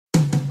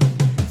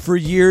For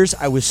years,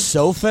 I was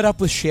so fed up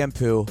with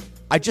shampoo,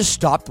 I just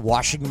stopped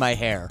washing my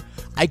hair.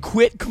 I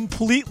quit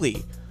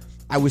completely.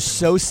 I was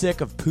so sick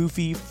of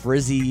poofy,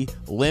 frizzy,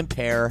 limp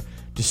hair,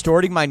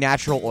 distorting my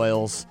natural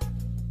oils.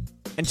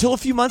 Until a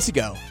few months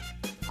ago,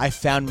 I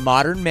found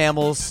Modern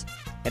Mammals,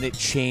 and it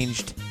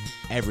changed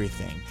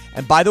everything.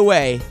 And by the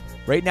way,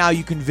 right now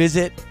you can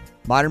visit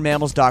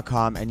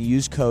modernmammals.com and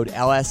use code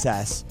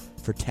LSS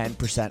for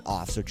 10%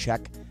 off. So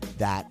check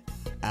that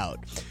out.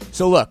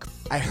 So look,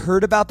 I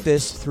heard about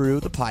this through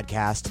the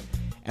podcast,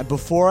 and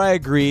before I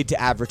agreed to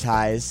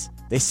advertise,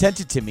 they sent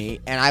it to me,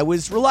 and I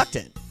was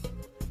reluctant.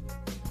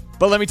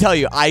 But let me tell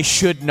you, I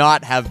should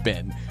not have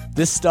been.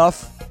 This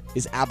stuff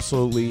is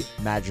absolutely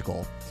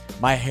magical.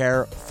 My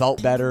hair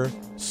felt better,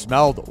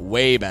 smelled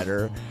way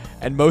better,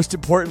 and most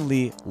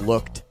importantly,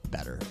 looked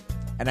better.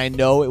 And I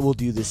know it will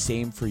do the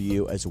same for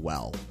you as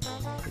well.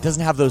 It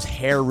doesn't have those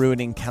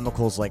hair-ruining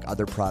chemicals like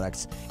other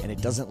products, and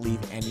it doesn't leave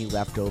any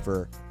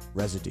leftover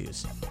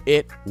residues.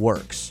 It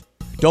works.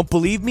 Don't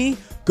believe me?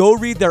 Go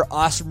read their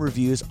awesome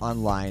reviews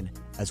online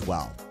as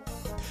well.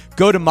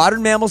 Go to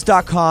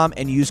modernmammals.com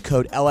and use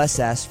code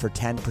LSS for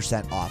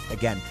 10% off.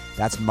 Again,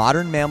 that's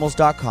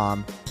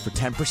modernmammals.com for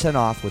 10%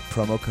 off with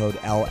promo code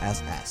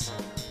LSS.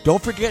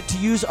 Don't forget to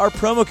use our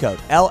promo code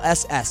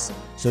LSS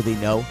so they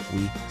know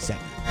we sent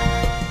you.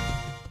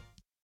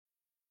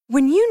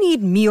 When you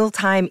need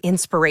mealtime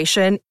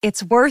inspiration,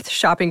 it's worth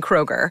shopping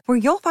Kroger, where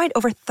you'll find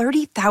over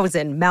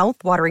 30,000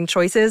 mouth-watering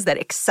choices that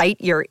excite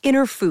your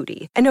inner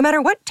foodie. And no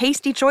matter what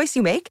tasty choice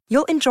you make,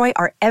 you'll enjoy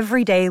our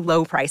everyday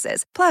low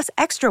prices, plus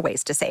extra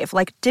ways to save,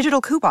 like digital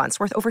coupons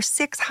worth over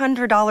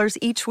 $600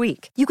 each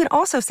week. You can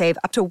also save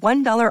up to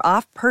 $1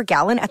 off per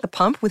gallon at the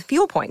pump with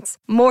fuel points.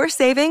 More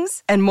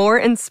savings and more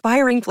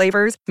inspiring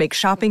flavors make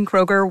shopping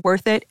Kroger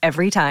worth it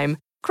every time.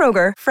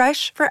 Kroger,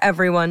 fresh for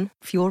everyone.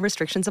 Fuel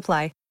restrictions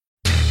apply.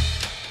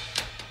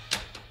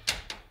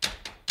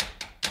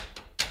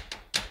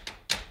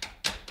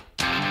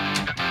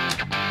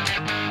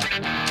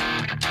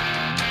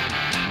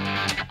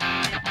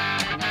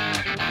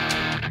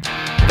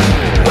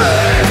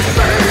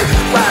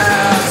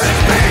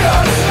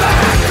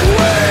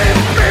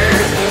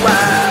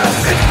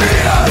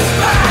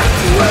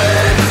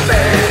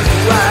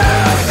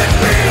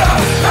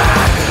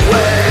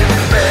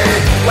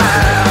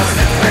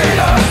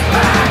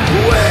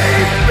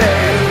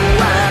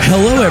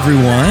 Hello,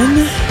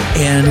 everyone,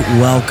 and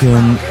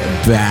welcome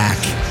back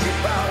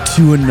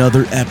to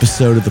another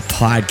episode of the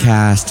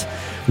podcast,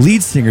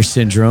 Lead Singer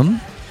Syndrome.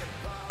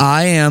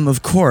 I am,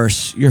 of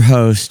course, your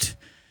host,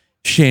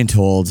 Shane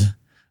Told,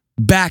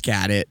 back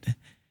at it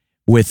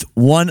with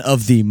one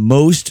of the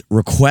most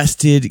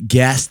requested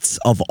guests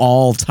of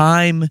all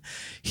time.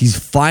 He's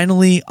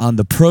finally on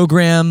the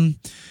program,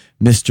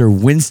 Mr.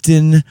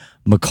 Winston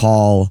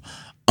McCall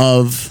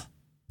of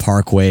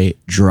Parkway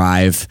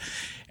Drive.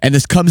 And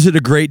this comes at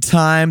a great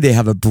time. They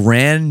have a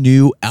brand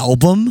new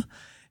album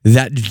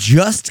that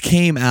just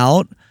came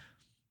out.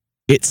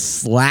 It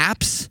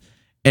slaps.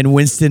 And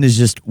Winston is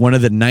just one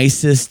of the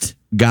nicest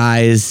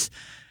guys.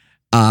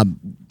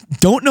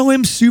 Don't know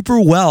him super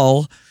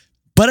well,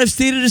 but I've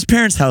stayed at his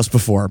parents' house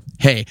before.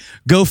 Hey,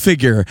 go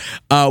figure.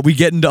 We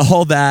get into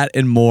all that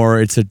and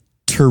more. It's a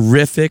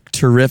terrific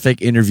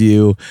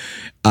interview.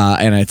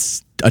 And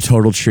it's a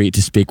total treat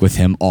to speak with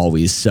him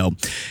always. So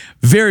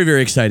very,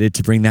 very excited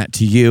to bring that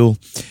to you.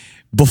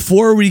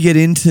 Before we get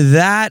into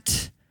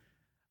that,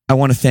 I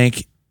want to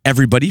thank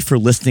everybody for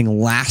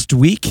listening last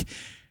week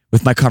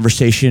with my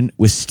conversation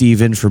with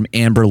Steven from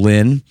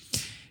Amberlynn.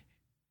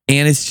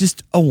 And it's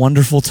just a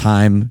wonderful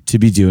time to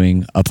be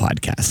doing a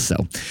podcast. So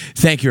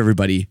thank you,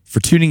 everybody, for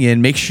tuning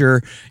in. Make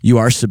sure you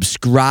are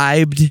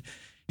subscribed.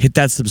 Hit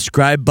that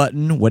subscribe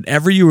button,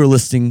 whatever you were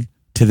listening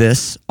to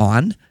this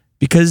on,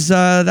 because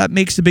that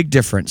makes a big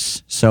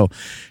difference. So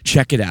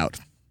check it out.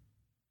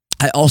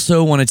 I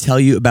also want to tell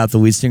you about the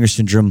Lead Singer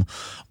Syndrome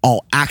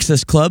All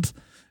Access Club.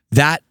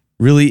 That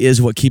really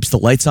is what keeps the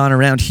lights on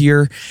around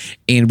here.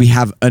 And we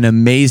have an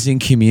amazing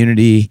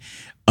community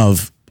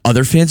of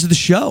other fans of the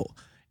show.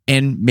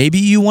 And maybe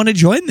you want to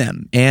join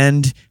them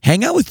and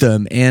hang out with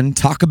them and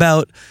talk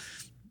about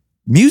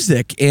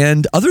music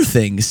and other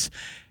things.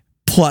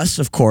 Plus,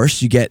 of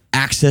course, you get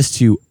access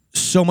to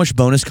so much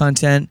bonus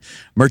content,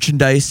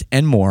 merchandise,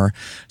 and more.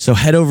 So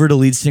head over to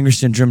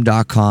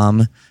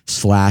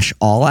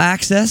leadsingersyndrome.com/all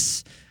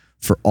access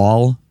for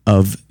all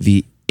of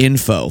the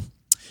info.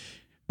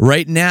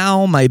 Right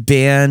now, my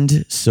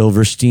band,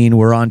 Silverstein,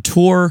 we're on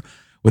tour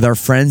with our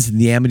friends in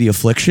the Amity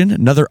Affliction,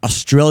 another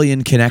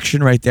Australian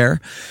connection right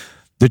there.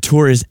 The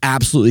tour is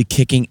absolutely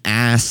kicking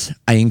ass.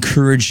 I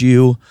encourage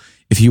you,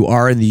 if you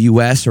are in the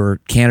US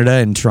or Canada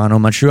and Toronto,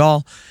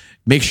 Montreal,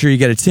 make sure you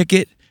get a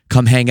ticket.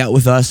 Come hang out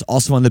with us.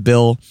 Also on the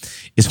bill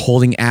is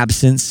Holding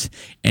Absence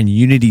and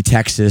Unity,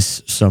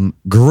 Texas. Some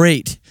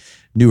great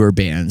newer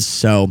bands.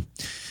 So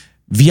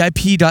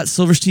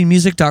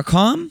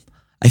vip.silversteinmusic.com.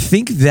 I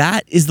think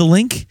that is the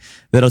link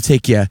that'll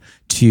take you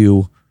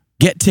to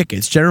get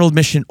tickets. General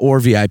admission or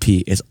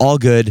VIP. It's all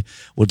good.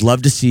 Would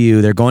love to see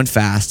you. They're going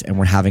fast and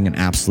we're having an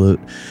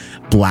absolute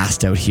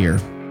blast out here.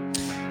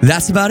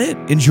 That's about it.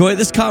 Enjoy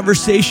this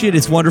conversation.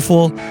 It's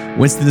wonderful.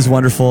 Winston is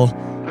wonderful.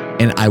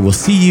 And I will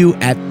see you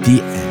at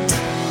the end.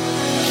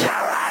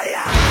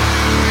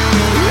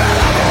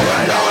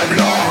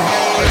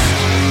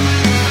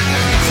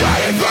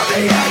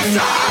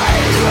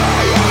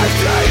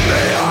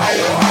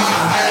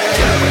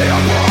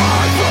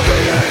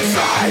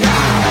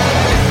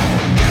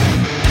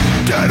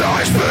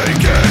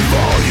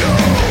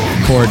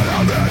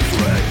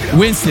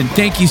 Winston,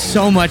 thank you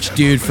so much,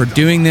 dude, for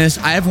doing this.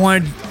 I have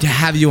wanted to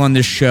have you on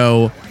this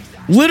show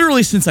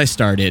literally since I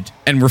started,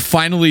 and we're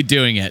finally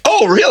doing it.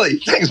 Oh, really?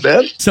 Thanks,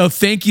 man. So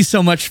thank you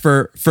so much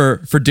for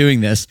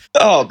doing this.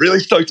 Oh, really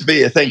stoked to be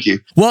here. Thank you.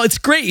 Well, it's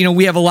great. You know,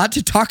 we have a lot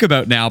to talk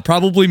about now,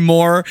 probably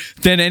more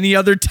than any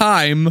other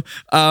time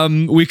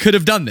we could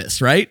have done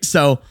this, right?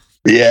 So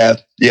yeah,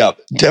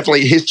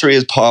 definitely history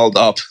has piled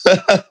up.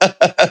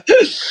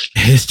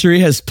 History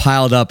has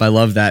piled up. I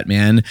love that,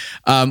 man.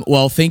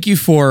 Well, thank you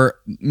for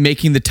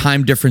making the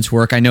time difference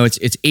work. I know it's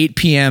 8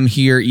 p.m.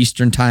 here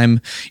Eastern time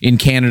in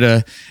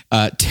Canada,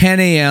 10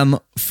 a.m.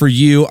 for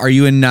you. Are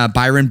you in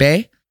Byron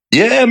Bay?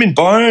 Yeah, I'm in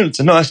Byron. It's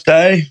a nice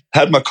day.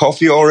 Had my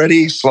coffee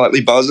already,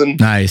 slightly buzzing.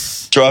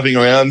 Nice. Driving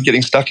around,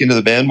 getting stuck into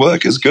the band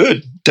work is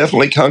good.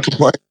 Definitely can't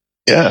complain.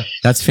 Yeah.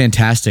 That's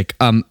fantastic.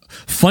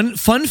 Fun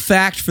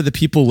fact for the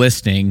people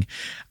listening.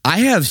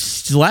 I have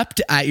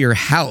slept at your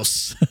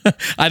house.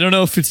 I don't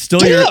know if it's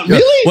still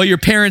your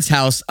parents'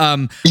 house.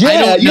 I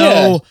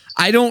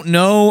don't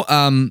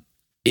know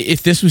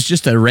if this was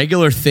just a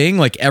regular thing,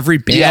 like every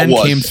band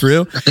came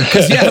through.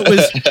 Because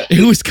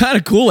it was kind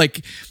of cool.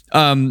 Like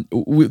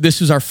this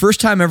was our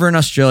first time ever in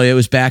Australia. It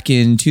was back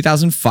in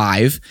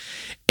 2005.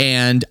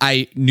 And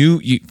I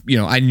knew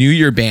I knew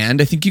your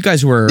band. I think you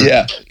guys were,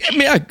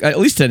 at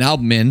least an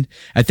album in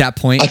at that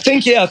point. I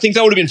think that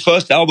would have been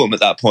first album at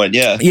that point.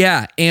 Yeah,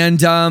 yeah,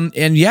 and I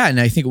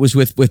think it was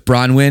with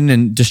Bronwyn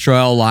and Destroy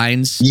All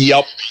Lines.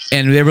 Yep.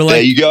 And they were like,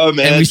 there you go,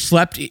 man. And we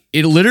slept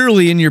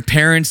literally in your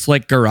parents'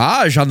 like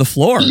garage on the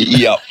floor.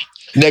 Yep.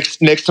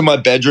 Next to my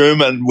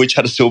bedroom, and which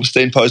had a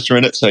Silverstein poster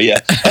in it. So yeah,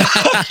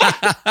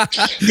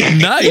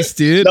 nice,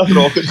 dude. Nothing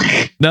awkward.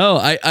 No,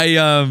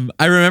 I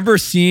remember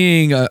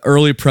seeing an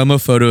early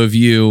promo photo of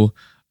you,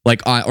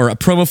 or a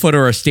promo photo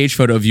or a stage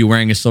photo of you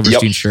wearing a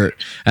Silverstein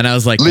shirt, and I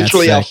was like,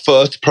 literally our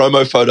first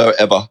promo photo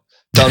ever.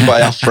 Done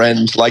by our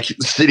friend, like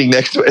sitting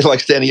next to it, like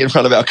standing in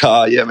front of our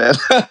car. Yeah, man.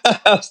 I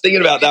was thinking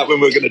about that when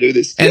we were going to do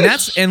this. And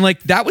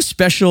that was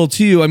special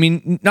too. I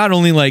mean, not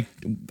only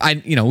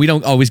we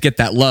don't always get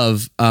that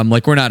love.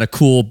 Like we're not a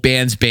cool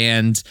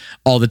band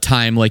all the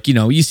time. Like,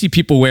 you see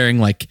people wearing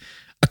like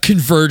a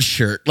Converge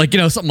shirt, like,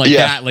 something like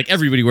that. Like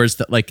everybody wears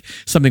that, like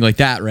something like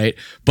that. Right.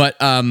 But,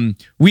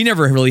 we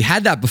never really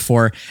had that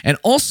before. And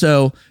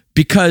also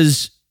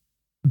because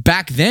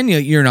back then,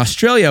 you're in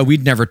Australia,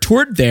 we'd never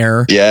toured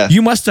there. Yeah.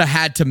 You must have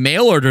had to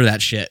mail order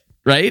that shit,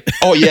 right?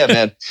 Oh, yeah,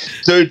 man.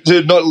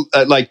 Dude, not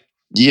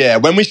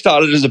when we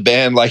started as a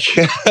band, like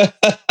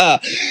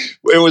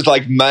it was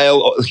like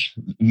mail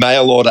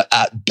order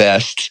at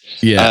best.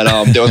 Yeah.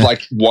 And there was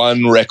like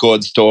one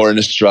record store in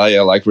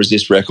Australia, like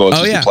Resist Records,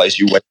 was the place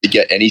you went to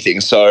get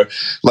anything. So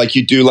like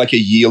you do like a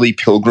yearly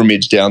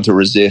pilgrimage down to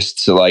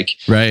Resist to like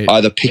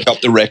either pick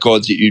up the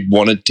records that you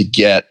wanted to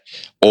get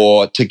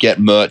or to get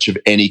merch of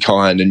any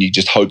kind, and you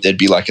just hope there'd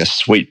be like a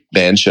sweet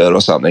band shirt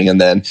or something.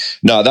 And then,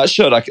 no, that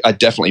shirt I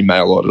definitely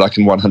mail ordered. I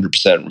can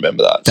 100%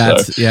 remember that.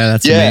 That's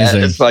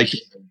amazing. It's like,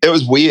 it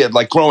was weird.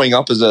 Like growing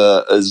up as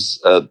a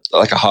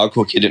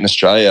hardcore kid in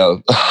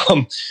Australia,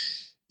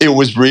 it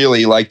was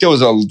really like there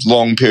was a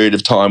long period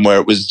of time where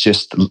it was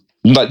just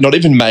like not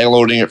even mail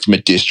ordering it from a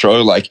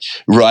distro, like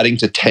writing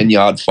to 10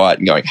 Yard Fight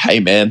and going,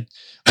 "Hey man,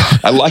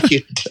 I like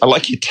your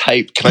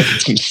tape. Can I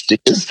get some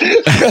stickers?"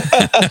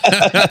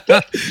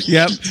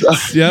 Yep.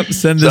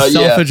 Send the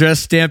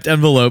self-addressed stamped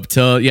envelope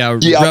to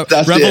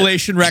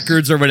Revelation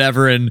Records or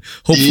whatever, and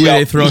hopefully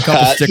they throw a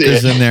couple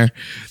stickers in there.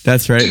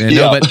 That's right, man.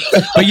 No, but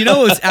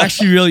it's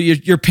actually really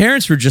your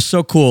parents were just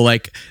so cool.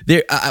 Like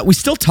we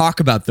still talk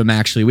about them.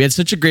 Actually, we had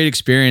such a great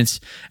experience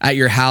at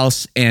your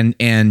house, and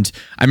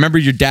I remember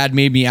your dad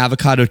made me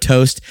avocado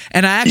toast,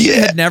 and I actually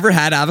had never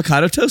had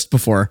avocado toast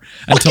before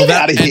until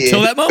that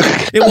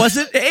moment. It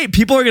wasn't, hey,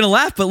 people are going to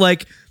laugh, but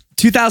like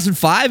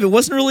 2005, it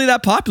wasn't really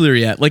that popular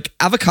yet. Like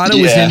avocado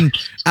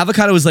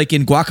was like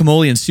in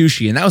guacamole and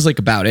sushi, and that was like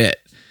about it.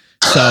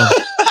 So,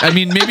 I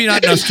mean, maybe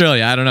not in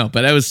Australia, I don't know,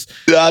 but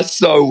that's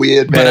so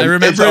weird, man. But I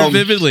remember it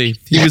vividly.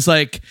 He was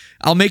like,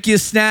 "I'll make you a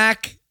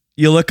snack.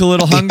 You look a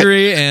little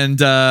hungry,"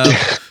 and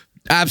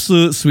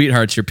absolute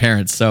sweethearts, your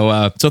parents.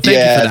 So thank you for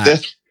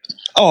that.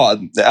 Oh,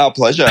 our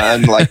pleasure.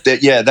 And like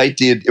that, they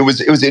did. It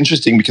was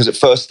interesting because it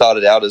first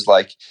started out as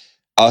like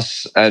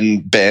us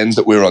and bands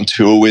that we were on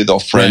tour with, or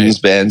friends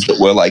bands that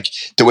were like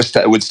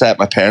would stay at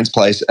my parents'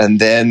 place, and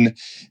then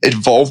it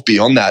evolved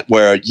beyond that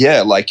where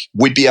like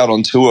we'd be out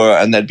on tour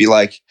and they'd be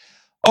like,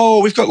 "Oh,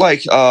 we've got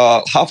like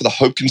half of the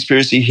Hope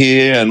Conspiracy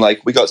here, and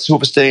like we got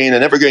Silverstein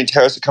and Evergreen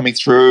Terrace are coming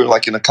through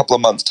like in a couple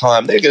of months'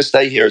 time. They're going to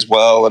stay here as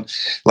well." And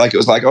like it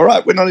was like, "All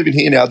right, we're not even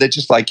here now. They're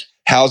just like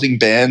housing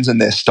bands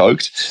and they're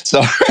stoked.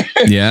 So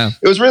yeah,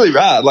 it was really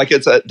rad. Like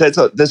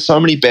there's so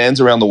many bands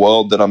around the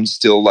world that I'm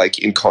still like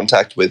in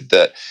contact with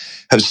that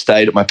have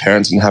stayed at my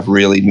parents and have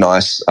really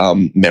nice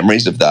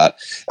memories of that.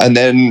 And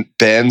then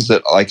bands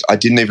that like I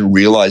didn't even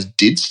realize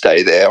did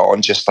stay there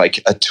on just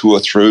like a tour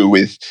through,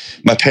 with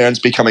my parents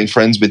becoming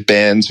friends with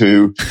bands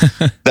who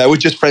they were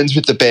just friends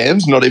with the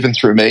bands, not even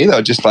through me. They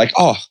were just like,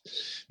 oh,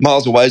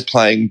 Miles Away is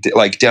playing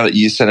like down at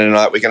Youth Centre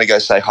tonight. We're going to go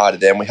say hi to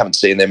them. We haven't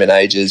seen them in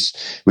ages.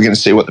 We're going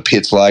to see what the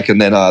pit's like, and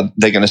then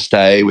they're going to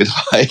stay with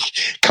like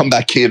Come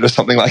Back Kid or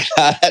something like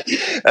that.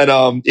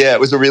 And yeah, it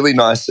was a really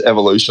nice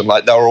evolution.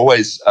 Like they were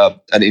always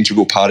an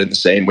integral part in the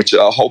scene, which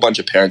a whole bunch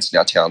of parents in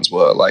our towns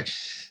were. Like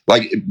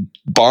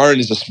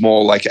Byron is a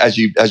small, like as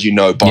you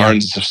know,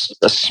 Byron's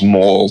a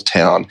small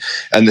town,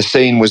 and the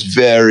scene was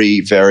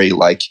very, very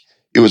like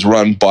it was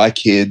run by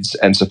kids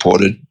and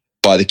supported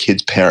by the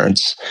kids'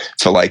 parents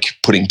for like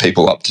putting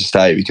people up to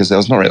stay, because there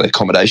was not really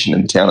accommodation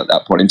in the town at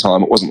that point in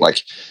time. It wasn't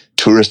like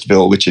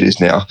Touristville, which it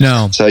is now.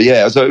 No. So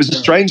yeah, it was a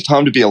strange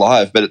time to be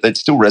alive, but it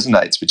still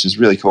resonates, which is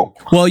really cool.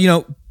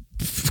 Well,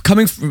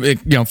 coming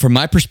from, from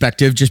my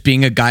perspective, just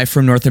being a guy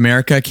from North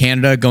America,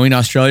 Canada, going to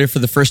Australia for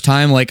the first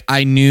time, like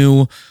I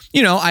knew,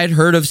 I had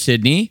heard of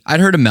Sydney,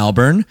 I'd heard of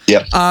Melbourne.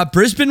 Yep.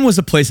 Brisbane was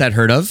a place I'd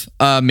heard of,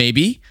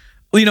 maybe.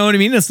 Well, you know what I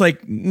mean? It's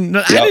like,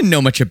 I didn't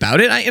know much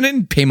about it. I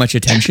didn't pay much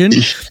attention.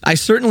 I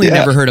certainly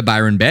never heard of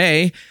Byron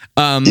Bay.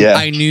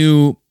 I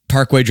knew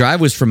Parkway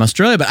Drive was from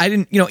Australia, but I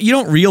didn't, you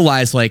don't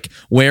realize like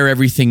where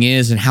everything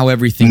is and how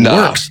everything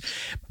works.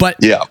 But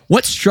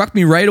what struck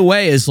me right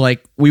away is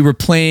like we were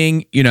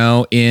playing,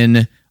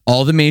 in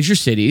all the major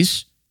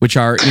cities, which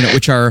are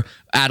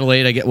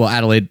Adelaide,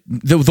 Adelaide,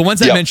 the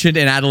ones I mentioned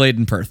in Adelaide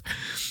and Perth.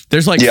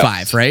 There's like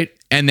 5, right?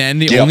 And then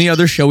the only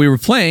other show we were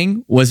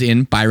playing was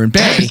in Byron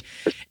Bay.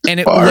 And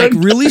it like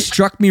really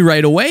struck me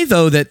right away,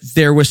 though, that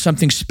there was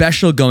something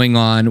special going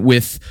on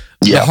with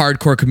the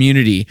hardcore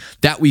community,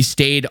 that we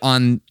stayed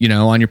on,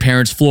 on your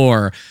parents'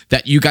 floor,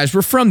 that you guys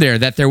were from there,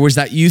 that there was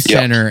that youth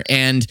center,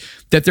 and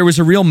that there was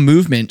a real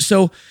movement.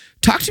 So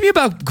talk to me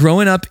about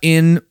growing up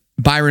in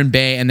Byron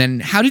Bay, and then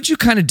how did you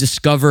kind of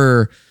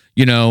discover,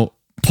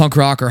 punk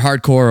rock or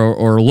hardcore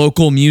or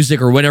local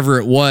music or whatever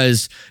it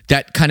was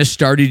that kind of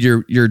started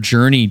your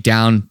journey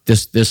down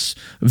this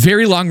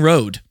very long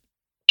road?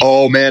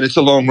 Oh man, it's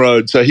a long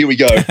road. So here we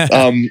go.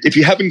 If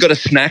you haven't got a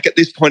snack at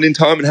this point in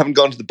time and haven't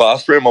gone to the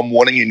bathroom, I'm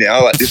warning you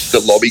now, like this is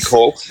the lobby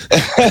call.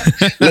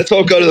 Let's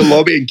all go to the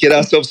lobby and get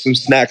ourselves some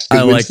snacks,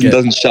 because Winston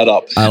doesn't shut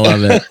up. I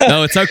love it.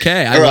 No, it's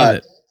okay. I love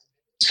it.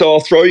 So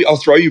I'll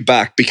throw you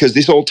back, because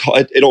this all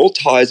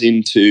ties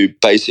into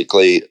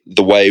basically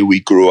the way we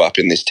grew up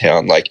in this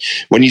town. Like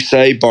when you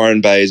say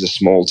Byron Bay is a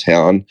small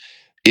town,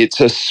 it's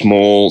a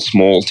small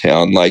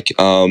town. Like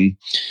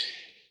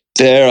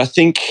there, I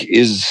think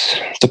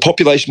the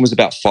population was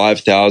about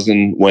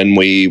 5,000 when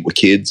we were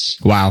kids.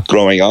 Wow.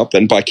 Growing up,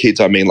 and by kids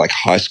I mean like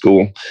high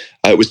school.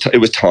 It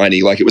was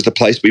tiny. Like it was the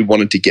place we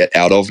wanted to get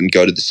out of and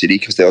go to the city,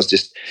 because there was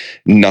just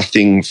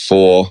nothing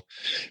for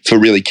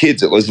really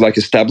kids. It was like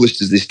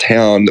established as this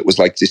town that was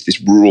like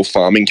this rural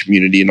farming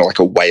community, and like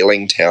a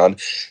whaling town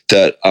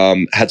that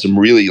had some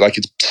really, like,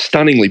 it's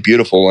stunningly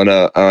beautiful,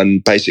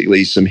 and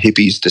basically some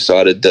hippies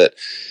decided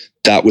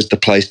that was the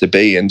place to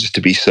be, and just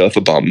to be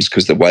surfer bums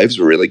because the waves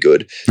were really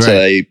good.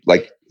 Right. So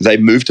they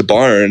moved to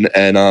Byron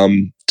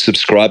and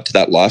subscribed to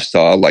that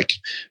lifestyle, like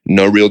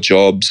no real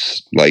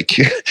jobs, like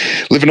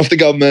living off the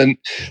government,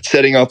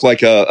 setting up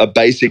like a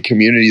basic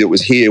community that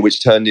was here,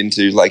 which turned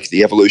into like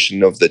the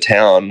evolution of the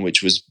town,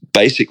 which was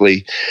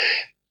basically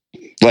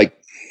like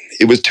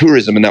it was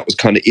tourism, and that was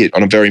kind of it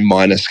on a very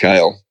minor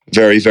scale.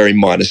 Very, very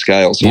minor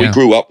scale. So we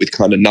grew up with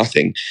kind of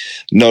nothing.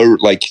 No,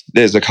 like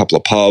there's a couple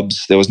of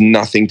pubs. There was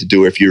nothing to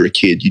do if you were a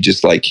kid. You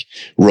just like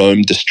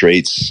roamed the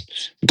streets,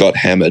 got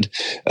hammered,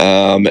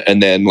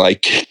 and then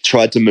like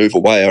tried to move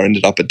away. I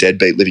ended up a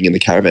deadbeat living in the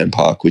caravan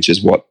park, which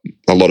is what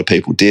a lot of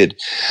people did.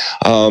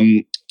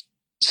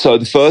 So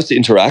the first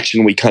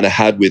interaction we kind of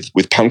had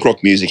with punk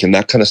rock music and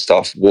that kind of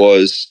stuff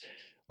was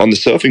on the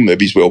surfing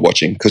movies we were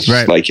watching, because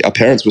like our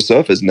parents were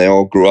surfers and they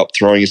all grew up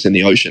throwing us in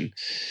the ocean.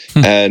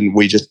 And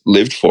we just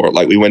lived for it.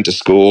 Like we went to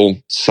school,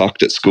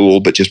 sucked at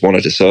school, but just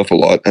wanted to surf a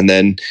lot. And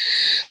then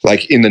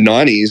like in the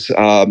 90s,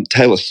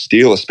 Taylor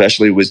Steele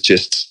especially was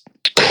just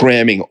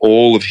cramming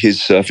all of his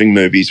surfing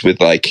movies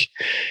with like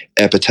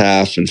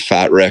Epitaph and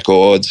Fat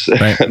Records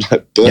and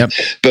like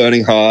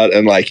Burning Heart.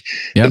 And like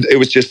it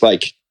was just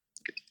like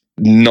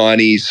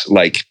 90s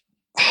like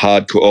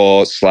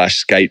hardcore /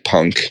 skate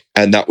punk.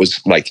 And that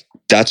was like,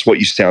 that's what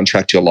you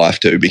soundtracked your life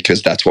to,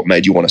 because that's what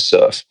made you want to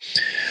surf.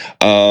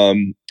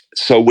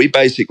 So we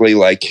basically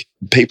like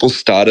people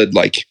started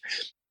like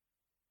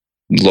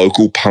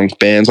local punk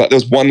bands. Like there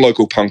was one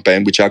local punk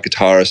band which our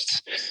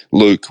guitarist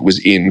Luke was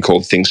in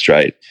called Think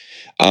Straight,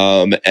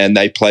 and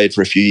they played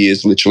for a few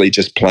years, literally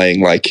just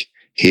playing like,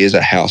 here's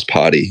a house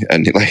party,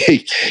 and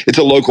like it's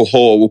a local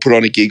hall. We'll put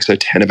on a gig so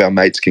 10 of our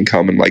mates can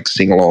come and like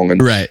sing along,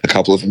 and a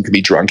couple of them can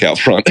be drunk out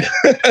front,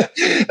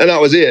 and that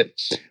was it.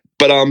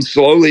 But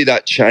slowly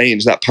that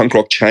changed. That punk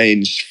rock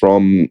changed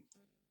from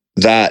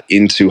that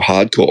into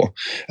hardcore,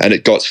 and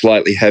it got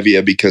slightly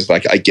heavier because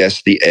like I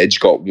guess the edge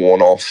got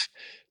worn off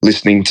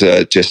listening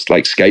to just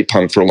like skate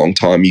punk for a long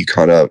time. You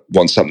kind of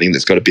want something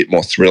that's got a bit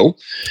more thrill.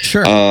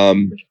 Sure.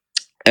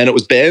 And it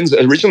was bands,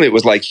 originally it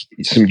was like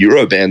some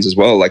Euro bands as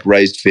well, like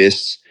Raised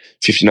Fists,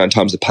 59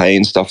 Times the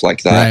Pain, stuff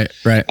like that.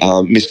 Right.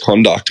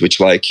 Misconduct, which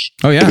like,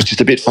 it was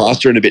just a bit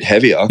faster and a bit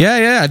heavier.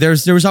 Yeah. There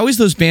was always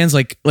those bands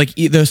like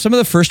some of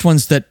the first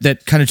ones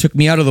that kind of took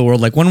me out of the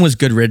world. Like one was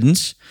Good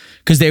Riddance,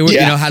 because they were,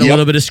 had a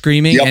little bit of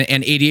screaming,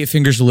 and 88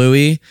 Fingers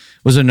Louie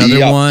was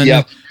another one.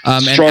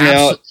 Strung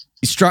Out.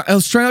 Strung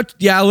Out,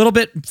 a little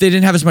bit. They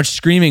didn't have as much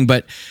screaming,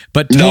 but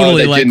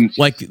totally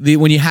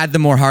when you had the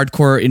more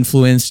hardcore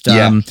influenced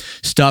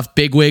stuff.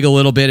 Bigwig a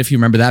little bit, if you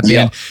remember that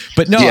band.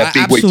 But no,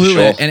 absolutely.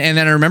 Sure. And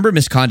then I remember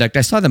Misconduct.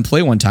 I saw them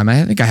play one time.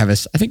 I think I have a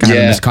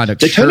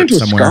Misconduct. They turned into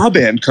somewhere. a ska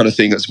band kind of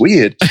thing. That's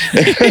weird.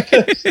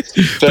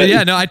 but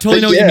yeah, no, I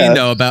totally know what you mean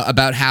though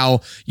about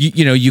how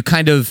you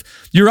kind of,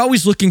 you're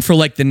always looking for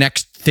like the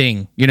next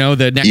thing,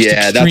 the next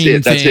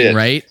extreme thing,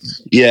 right?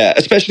 Yeah,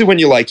 especially when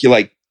you're like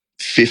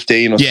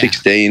 15 or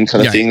 16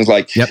 kind of things,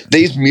 like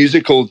these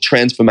musical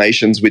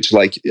transformations, which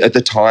like at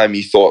the time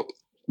you thought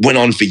went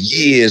on for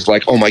years,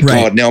 like, oh my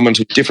God, now I'm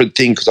into a different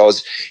thing because I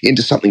was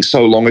into something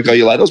so long ago.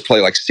 You're like, that was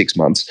probably like 6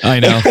 months. I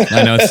know.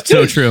 It's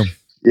so true.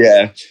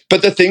 Yeah.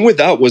 But the thing with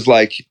that was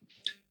like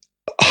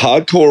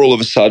hardcore all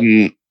of a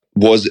sudden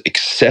was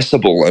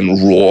accessible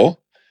and raw.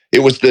 It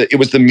was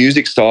the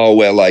music style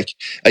where like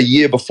a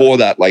year before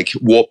that, like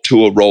Warped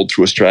Tour rolled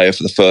through Australia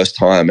for the first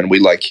time, and we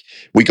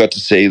got to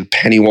see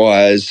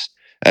Pennywise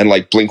and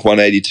like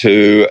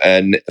Blink-182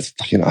 and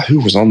who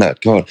was on that?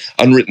 God,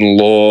 Unwritten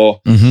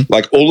Law,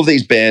 like all of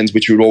these bands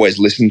which we would always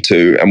listen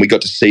to, and we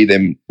got to see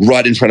them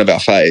right in front of our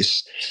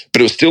face.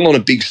 But it was still on a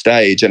big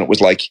stage, and it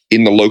was like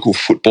in the local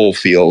football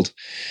field,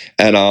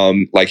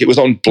 and like it was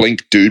on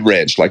Blink Dude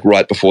Ranch, like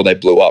right before they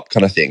blew up,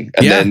 kind of thing.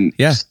 And then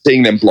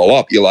seeing them blow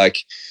up, you're like,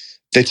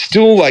 there's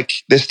still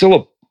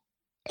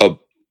a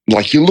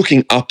like you're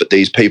looking up at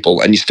these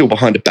people and you're still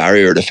behind a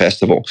barrier at a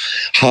festival.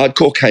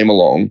 Hardcore came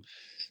along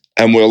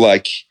and we're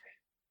like,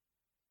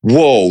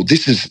 whoa,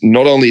 this is,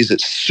 not only is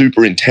it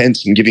super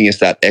intense and giving us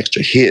that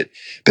extra hit,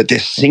 but they're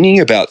singing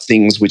about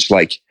things which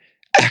like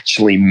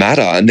actually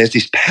matter. And there's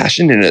this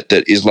passion in it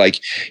that is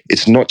like,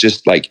 it's not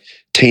just like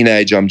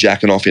teenage, I'm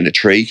jacking off in a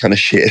tree kind of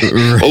shit.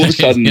 Right. All of a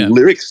sudden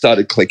lyrics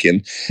started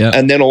clicking. Yep.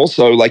 And then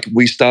also like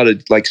we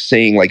started like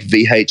seeing like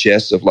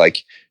VHS of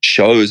like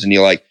shows, and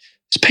you're like,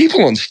 there's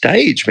people on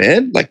stage,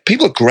 man. Like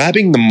people are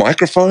grabbing the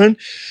microphone.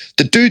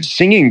 The dude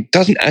singing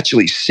doesn't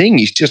actually sing.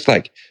 He's just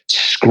like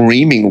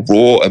screaming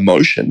raw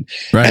emotion.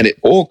 Right. And it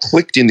all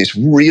clicked in this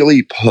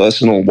really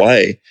personal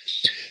way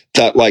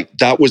that like,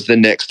 that was the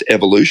next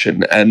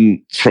evolution.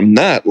 And from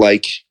that,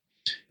 like,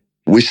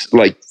 we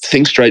like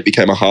Think Straight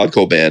became a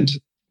hardcore band.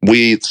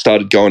 We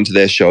started going to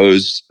their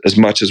shows as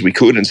much as we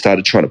could and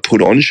started trying to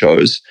put on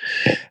shows.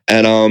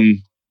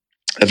 And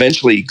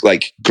eventually,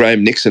 like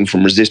Graham Nixon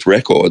from Resist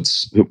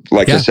Records, who,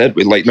 like I said,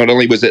 we like not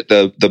only was it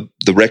the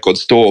record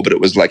store, but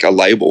it was like a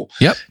label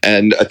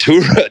and a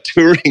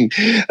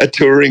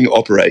touring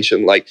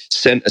operation. Like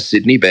sent a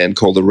Sydney band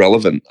called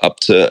Irrelevant up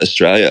to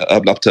Australia,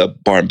 up to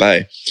Byron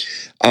Bay,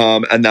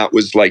 and that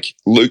was like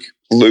Luke.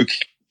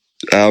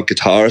 Our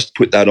guitarist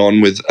put that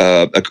on with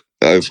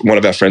one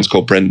of our friends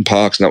called Brendan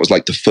Parks, and that was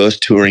like the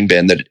first touring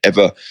band that had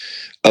ever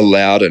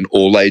allowed an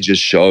all-ages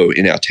show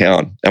in our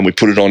town. And we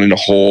put it on in a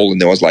hall, and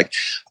there was like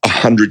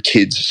 100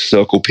 kids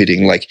circle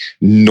pitting like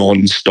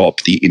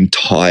non-stop the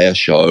entire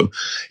show.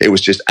 It was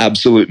just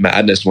absolute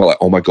madness. And we're like,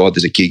 oh my God,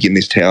 there's a gig in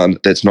this town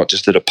that's not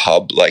just at a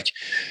pub. Like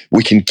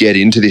we can get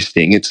into this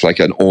thing. It's like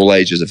an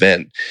all-ages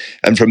event.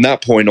 And from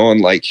that point on,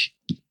 like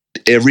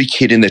every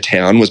kid in the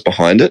town was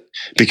behind it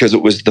because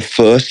it was the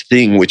first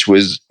thing which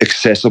was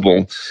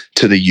accessible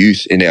to the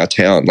youth in our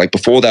town. Like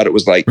before that, it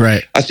was like,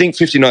 I think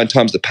 59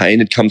 Times the Pain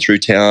had come through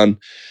town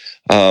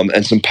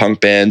and some punk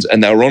bands,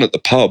 and they were on at the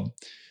pub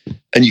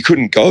and you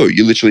couldn't go.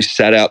 You literally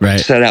sat out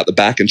the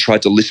back and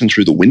tried to listen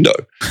through the window.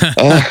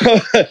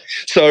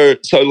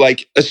 So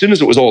like as soon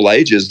as it was all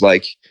ages,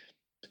 like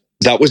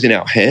that was in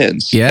our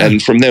hands. Yeah.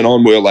 And from then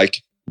on, we were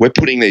like, we're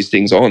putting these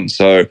things on.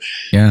 So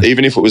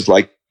even if it was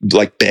like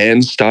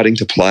bands starting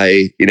to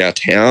play in our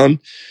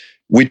town,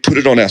 we'd put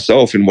it on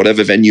ourselves in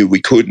whatever venue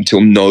we could until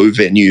no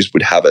venues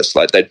would have us.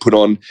 Like they'd put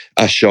on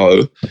a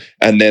show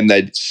and then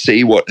they'd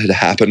see what had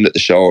happened at the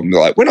show and be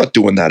like, we're not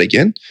doing that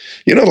again.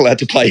 You're not allowed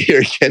to play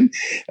here again,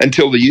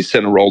 until the youth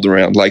center rolled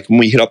around. Like when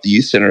we hit up the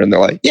youth center and they're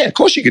like, yeah, of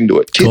course you can do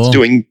it. Kids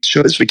doing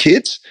shows for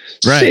kids.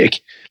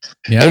 Sick.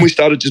 Yeah. And we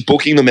started just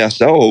booking them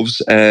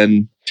ourselves,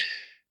 and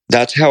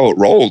that's how it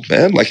rolled,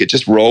 man. Like it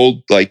just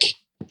rolled. Like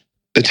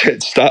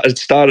it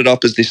started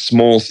up as this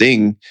small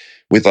thing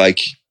with like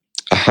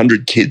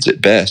 100 kids at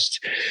best.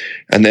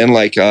 And then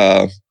like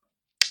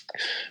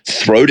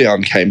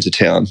Throwdown came to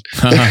town.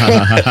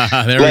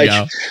 There we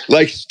go.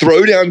 Like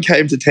Throwdown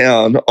came to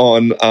town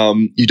on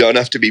You Don't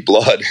Have to Be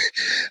Blood.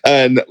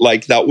 And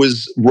like that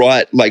was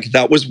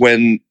that was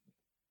when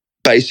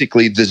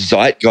basically the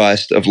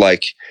zeitgeist of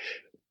like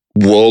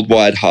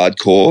worldwide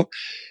hardcore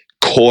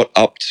caught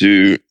up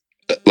to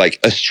like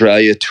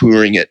Australia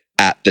touring it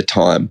at the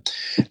time.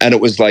 And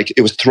it was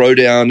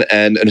Throwdown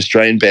and an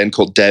Australian band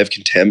called Day of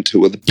Contempt, who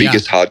were the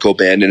biggest hardcore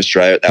band in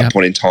Australia at that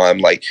point in time,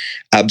 like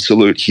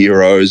absolute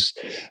heroes.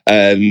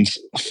 And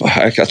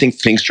I think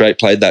Think Straight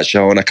played that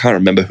show, and I can't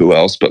remember who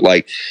else, but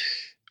like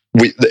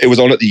it was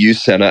on at the youth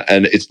center,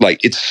 and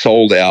it's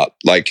sold out,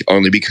 like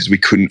only because we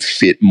couldn't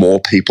fit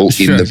more people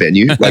in the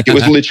venue. Like it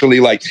was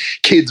literally like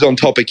kids on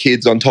top of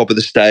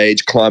the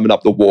stage, climbing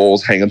up the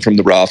walls, hanging from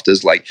the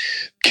rafters, like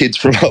kids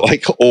from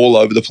like all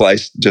over the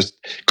place, just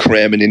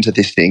cramming into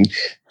this thing.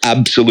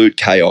 Absolute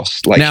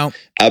chaos, like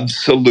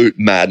absolute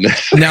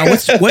madness. Now,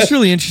 what's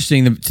really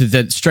interesting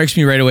that strikes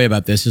me right away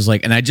about this is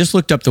like, and I just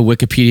looked up the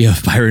Wikipedia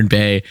of Byron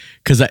Bay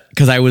because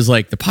I was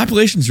like, the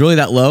population's really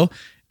that low.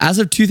 As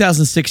of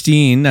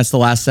 2016, that's the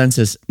last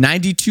census,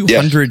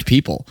 9,200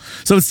 people.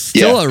 So it's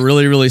still a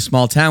really, really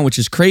small town, which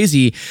is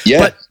crazy.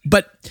 Yeah.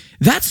 But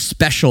that's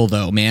special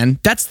though, man.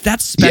 That's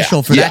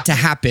special for that to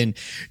happen.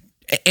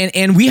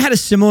 And we had a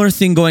similar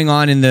thing going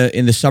on in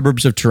the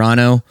suburbs of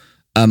Toronto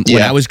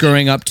when I was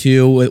growing up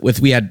too.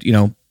 We had, you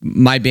know,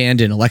 my band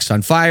and Alexa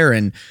on Fire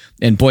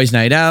and Boys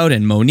Night Out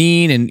and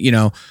Monine and, you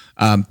know,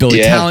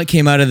 Billy Talent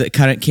came out of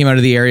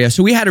the area.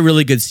 So we had a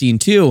really good scene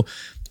too.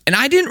 And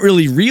I didn't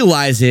really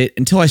realize it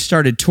until I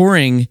started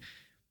touring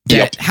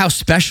how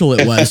special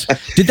it was.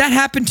 Did that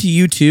happen to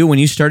you too when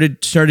you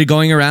started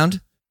going around?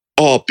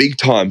 Oh, big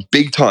time.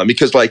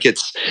 Because like it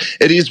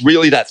is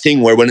really that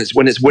thing where when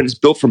it's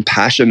built from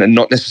passion and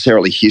not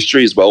necessarily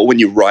history as well. When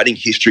you're writing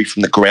history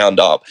from the ground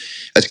up,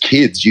 as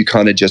kids, you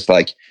kind of just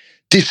like,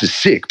 this is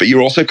sick, but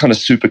you're also kind of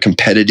super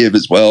competitive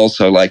as well.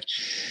 So like,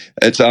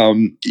 it's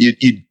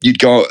you'd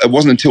go. It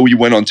wasn't until you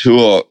went on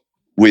tour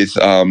with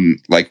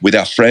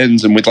our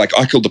friends and with like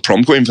I Killed the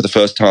Prom Queen for the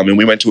first time, and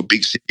we went to a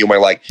big city and we're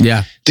like,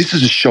 this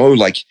is a show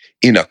like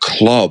in a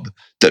club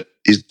that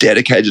is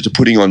dedicated to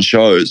putting on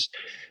shows,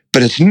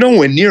 but it's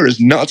nowhere near as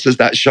nuts as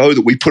that show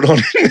that we put on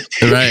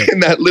in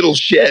that little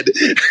shed.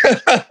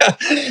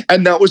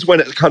 And that was when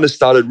it kind of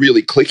started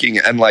really clicking.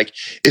 And like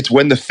it's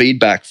when the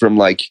feedback from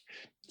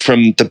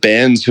the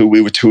bands who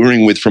we were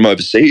touring with from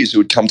overseas who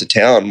would come to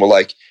town were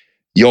like,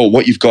 yo,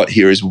 what you've got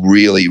here is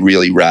really,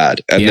 really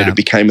rad. And then it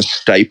became a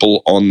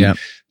staple on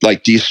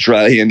like the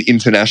Australian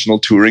international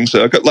touring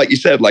circuit. Like you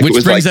said, like which it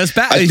was brings us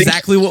back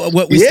exactly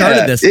what we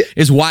started this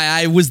is why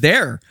I was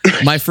there.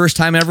 My first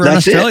time ever in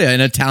Australia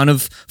in a town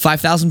of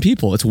 5,000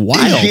 people. It's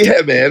wild.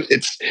 Yeah, man.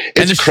 It's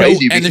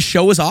crazy. And the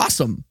show was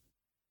awesome.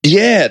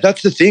 Yeah,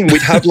 that's the thing.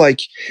 We'd have like,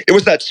 it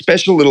was that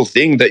special little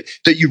thing that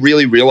you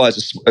really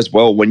realize as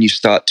well when you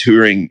start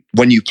touring,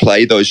 when you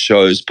play those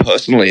shows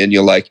personally and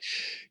you're like,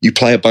 you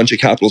play a bunch of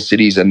capital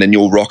cities and then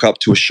you'll rock up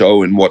to a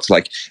show in what's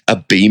like a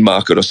B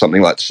market or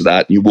something like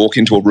that. And you walk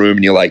into a room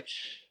and you're like,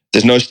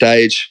 there's no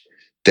stage.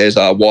 There's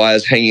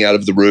wires hanging out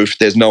of the roof.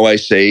 There's no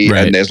AC.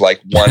 And there's like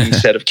one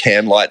set of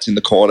can lights in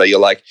the corner. You're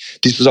like,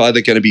 this is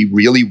either going to be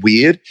really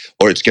weird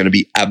or it's going to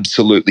be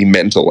absolutely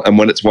mental. And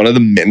when it's one of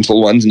the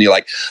mental ones and you're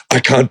like, I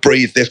can't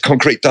breathe. There's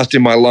concrete dust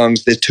in my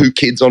lungs. There's 2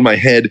 kids on my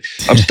head.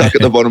 I'm stuck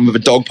at the bottom of a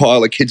dog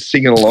pile of kids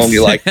singing along.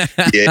 You're like,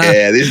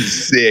 yeah, this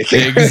is sick.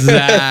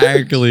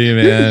 Exactly,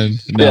 man.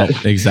 No,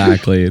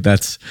 exactly.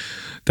 That's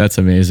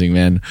amazing,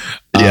 man.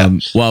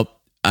 Well,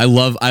 I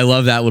love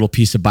that little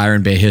piece of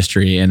Byron Bay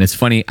history, and it's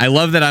funny. I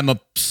love that I'm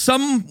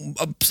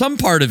some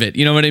part of it.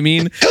 You know what I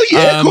mean? Hell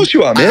yeah, of course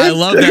you are, man. I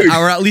love that,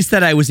 or at least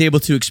that I was able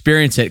to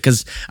experience it.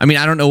 Because I mean,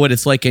 I don't know what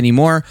it's like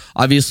anymore.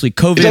 Obviously,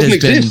 COVID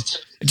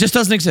it just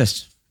doesn't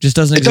exist. It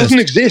doesn't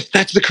exist.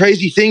 That's the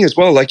crazy thing as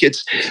well. Like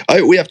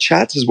we have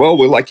chats as well.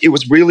 Where like it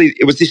was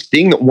this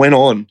thing that went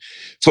on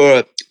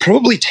for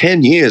probably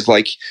 10 years.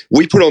 Like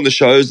we put on the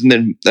shows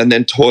and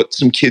then taught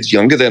some kids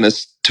younger than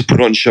us to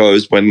put on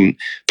shows when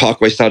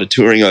Parkway started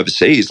touring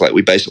overseas. Like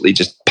we basically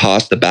just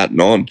passed the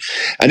baton on,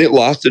 and it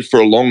lasted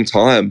for a long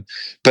time.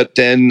 But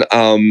then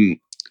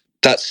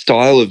that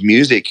style of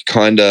music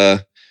kind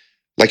of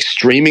like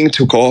streaming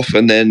took off,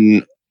 and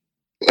then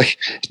like,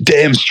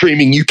 damn,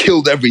 streaming, you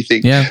killed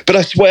everything. Yeah. But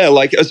I swear,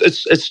 like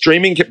as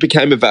streaming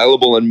became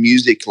available and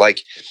music,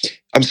 like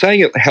I'm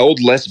saying it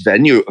held less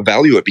value.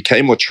 It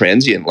became more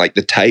transient, like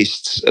the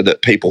tastes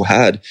that people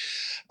had.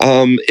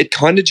 It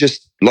kind of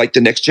just like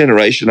the next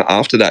generation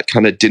after that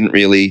kind of didn't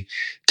really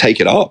take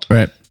it up.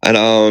 Right. And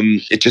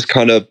it just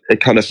kind of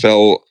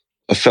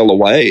fell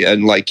away.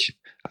 And like,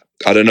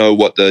 I don't know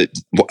what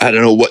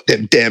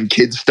them damn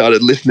kids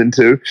started listening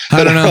to.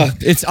 I don't know.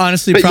 It's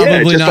honestly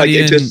probably not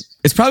even.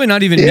 It's probably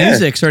not even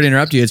music. Sorry to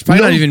interrupt you. It's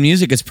probably not even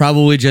music. It's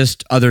probably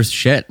just other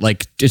shit,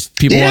 like just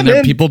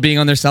people being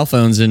on their cell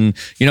phones, and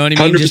you know what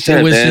I mean. 100%,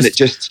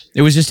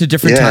 it was just a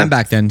different time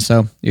back then.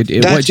 So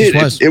it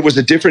was. It was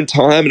a different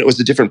time, and it was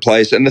a different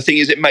place. And the thing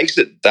is, it makes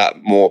it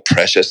that more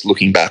precious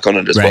looking back on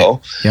it as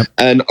well. Yep.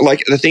 And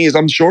like the thing is,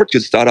 I'm sure it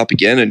could start up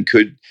again and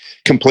could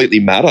completely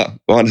matter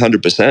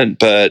 100%.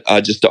 But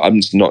I'm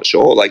just not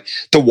sure. Like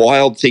the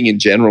wild thing in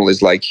general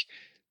is like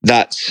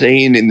that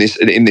scene in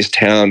this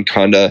town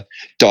kind of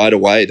died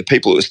away. The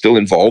people that are still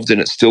involved in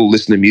it still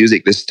listen to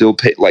music. There's still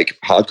like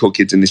hardcore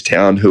kids in this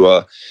town who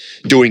are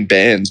doing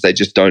bands. They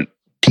just don't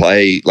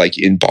play like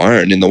in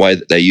Byron in the way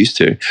that they used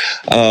to.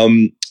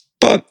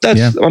 But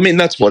I mean,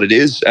 that's what it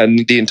is.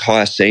 And the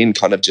entire scene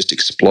kind of just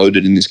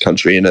exploded in this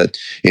country in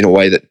a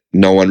way that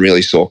no one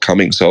really saw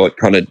coming. So it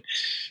kind of,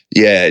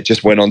 it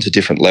just went on to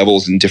different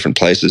levels in different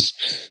places.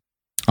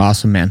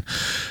 Awesome, man.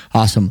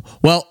 Awesome.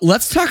 Well,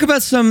 let's talk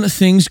about some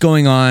things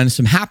going on,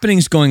 some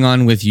happenings going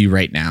on with you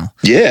right now.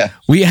 Yeah.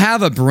 We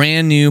have a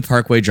brand new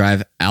Parkway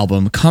Drive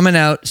album coming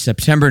out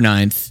September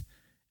 9th.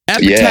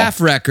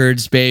 Epitaph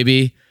Records,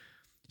 baby.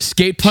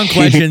 Skate punk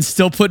legends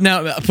still putting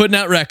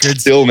out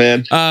records. Still,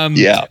 man.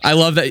 I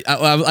love that.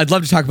 I'd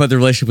love to talk about the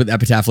relationship with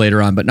Epitaph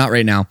later on, but not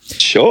right now.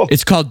 Sure.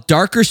 It's called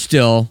Darker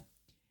Still.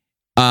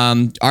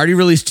 Already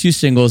released 2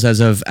 singles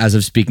as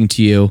of speaking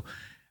to you.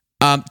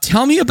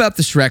 Tell me about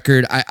this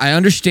record. I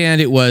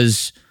understand it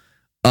was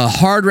a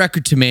hard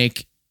record to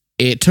make.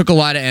 It took a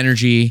lot of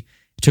energy.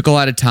 It took a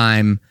lot of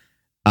time.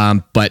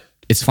 But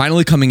it's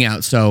finally coming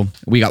out. So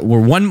we're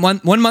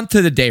 1 month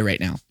to the day right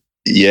now.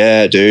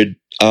 Yeah, dude.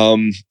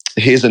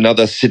 Here's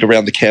another sit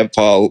around the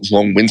campfire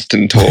long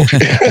Winston talk.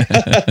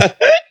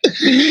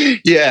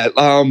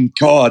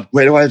 God,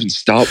 where do I even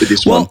start with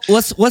this one?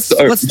 Well,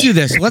 let's do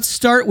this. Let's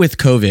start with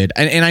COVID.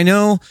 And I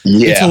know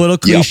it's a little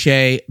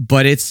cliche,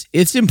 but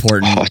it's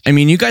important. I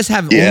mean, you guys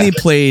have only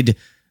played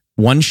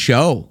one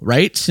show,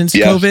 right? Since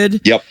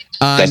COVID. Yep.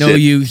 I know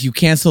you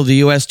canceled the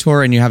US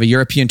tour and you have a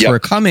European tour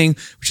coming,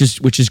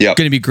 which is going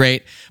to be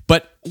great.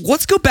 But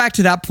let's go back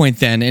to that point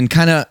then and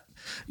kind of,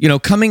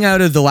 coming out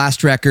of the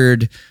last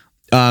record,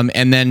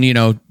 and then,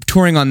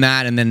 touring on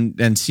that and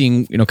then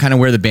seeing, kind of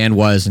where the band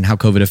was and how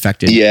COVID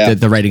affected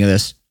the writing of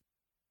this.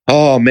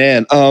 Oh,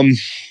 man.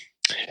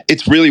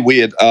 It's really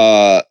weird.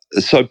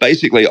 So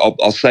basically,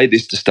 I'll say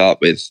this to start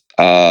with.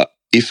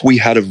 If we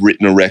had have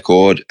written a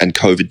record and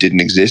COVID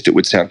didn't exist, it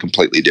would sound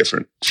completely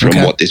different from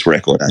what this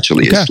record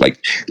actually is. Like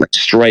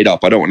straight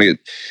up, I don't want to,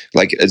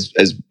 like, as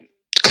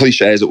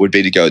cliche as it would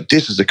be to go,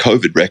 this is a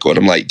COVID record.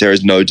 I'm like, there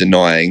is no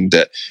denying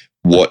that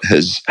what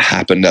has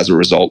happened as a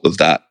result of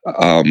that,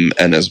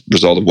 and as a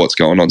result of what's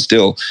going on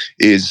still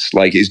is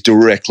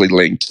directly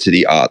linked to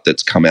the art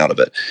that's come out of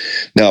it.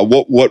 Now,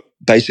 what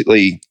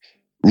basically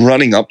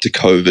running up to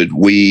COVID,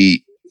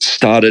 we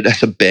started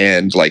as a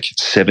band like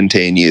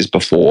 17 years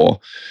before,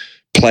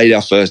 played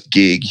our first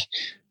gig,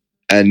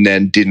 and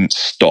then didn't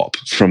stop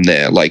from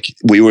there. Like,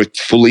 we were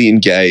fully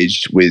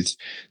engaged with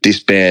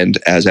this band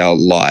as our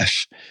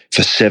life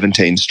for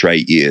 17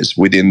 straight years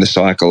within the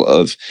cycle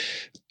of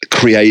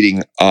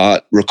creating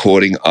art,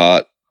 recording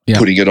art,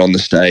 putting it on the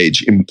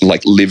stage,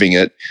 like living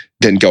it,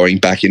 then going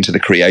back into the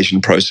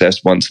creation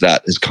process once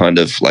that is kind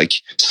of like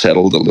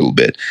settled a little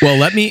bit. Well,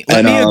 let me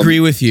agree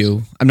with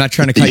you. I'm not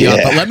trying to cut you off,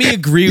 but let me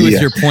agree with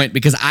your point,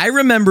 because I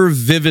remember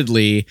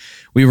vividly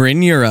we were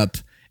in Europe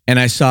and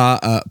I saw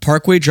a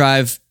Parkway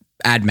Drive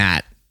ad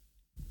mat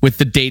with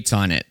the dates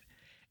on it.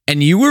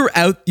 And you were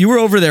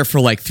over there for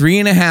like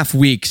 3.5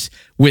 weeks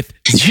with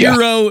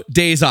 0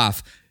 days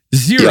off.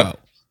 Zero.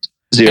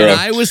 And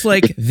I was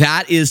like,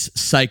 that is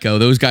psycho.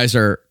 Those guys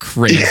are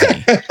crazy.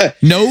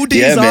 No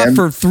days off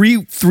for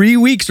three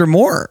weeks or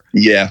more.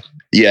 Yeah.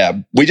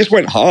 We just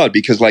went hard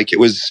because like it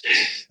was,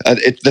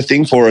 the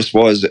thing for us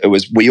was,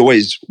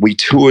 we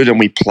toured and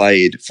we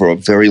played for a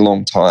very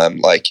long time.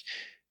 Like,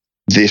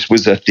 this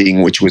was a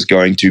thing which was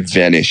going to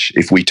vanish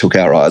if we took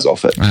our eyes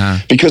off it.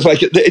 Because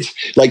like,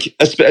 it's like,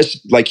 especially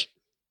like,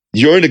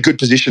 you're in a good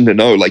position to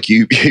know, like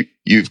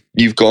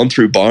you've gone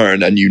through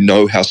Byron and you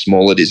know how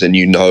small it is and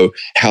you know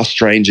how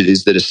strange it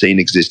is that a scene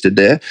existed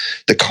there.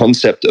 The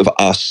concept of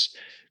us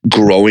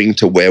growing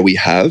to where we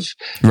have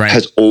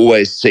has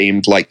always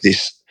seemed like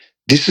this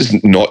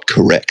is not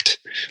correct.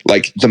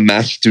 Like, the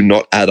maths do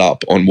not add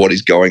up on what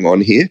is going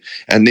on here.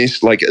 And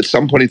this, like, at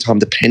some point in time,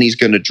 the penny's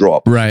going to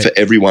drop for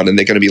everyone and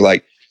they're going to be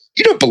like,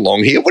 you don't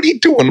belong here. What are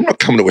you doing? I'm not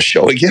coming to a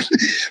show again.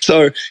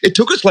 So it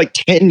took us like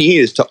 10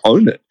 years to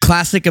own it.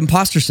 Classic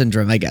imposter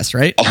syndrome, I guess,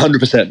 right?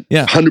 100%.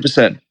 Yeah.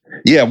 100%.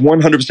 Yeah,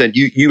 100%.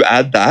 You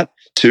add that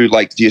to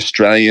like the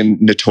Australian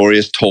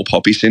notorious tall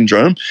poppy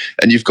syndrome,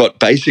 and you've got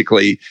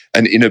basically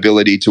an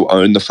inability to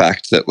own the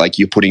fact that like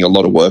you're putting a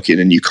lot of work in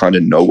and you kind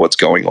of know what's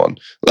going on.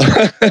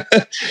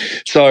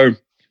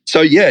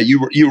 So yeah,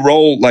 you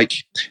roll like,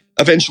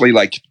 eventually,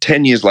 like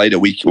 10 years later,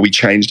 we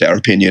changed our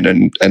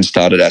opinion and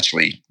started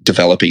actually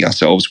developing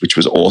ourselves, which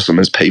was awesome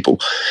as people,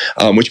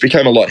 which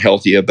became a lot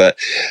healthier. But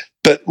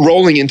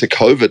rolling into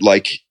COVID,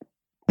 like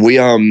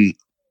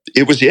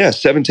it was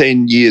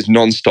 17 years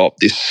nonstop,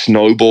 this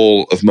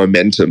snowball of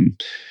momentum,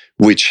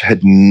 which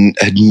had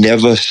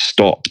never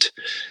stopped.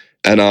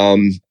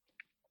 And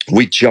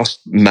we just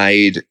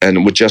made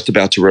and we're just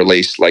about to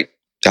release like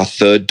our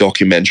third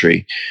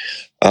documentary,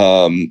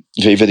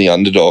 Viva the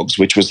Underdogs,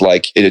 which was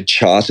like, it had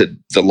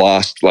charted the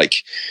last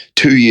like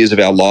 2 years of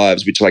our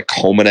lives, which like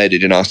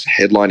culminated in us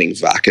headlining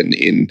Wacken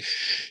in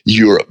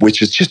Europe,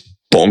 which is just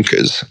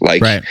bonkers.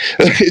 Like,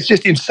 it's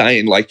just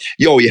insane. Like,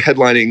 yo, you're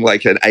headlining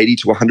like an 80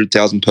 to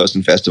 100,000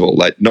 person festival.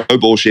 Like, no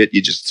bullshit.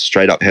 You're just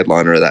straight up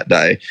headliner of that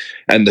day.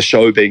 And the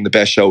show being the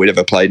best show we'd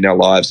ever played in our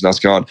lives. And us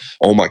going,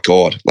 oh my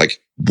God,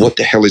 like, what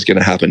the hell is going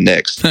to happen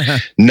next?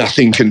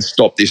 Nothing can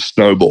stop this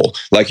snowball.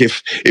 Like,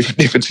 if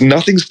it's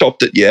nothing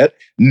stopped it yet,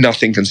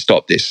 nothing can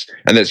stop this.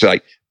 And then it's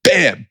like,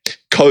 bam,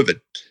 COVID.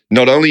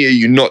 Not only are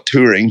you not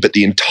touring, but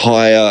the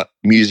entire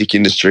music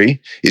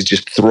industry is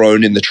just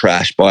thrown in the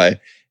trash by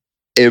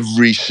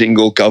every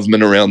single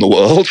government around the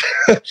world.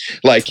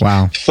 Like,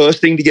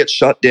 first thing to get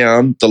shut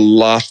down, the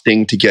last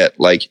thing to get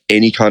like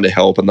any kind of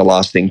help, and the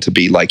last thing to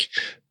be like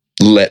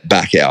let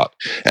back out.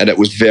 And it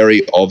was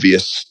very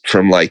obvious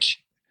from like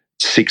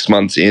 6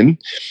 months in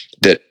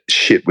that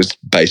shit was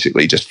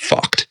basically just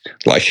fucked.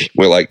 Like,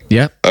 we're like,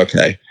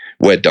 okay,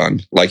 we're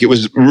done. Like, it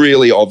was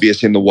really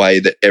obvious in the way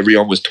that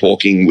everyone was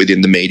talking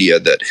within the media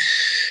that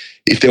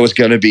if there was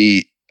going to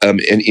be an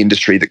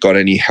industry that got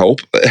any help,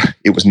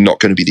 it was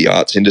not going to be the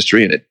arts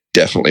industry, and it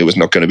definitely was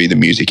not going to be the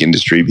music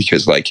industry,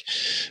 because, like,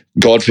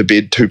 God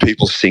forbid two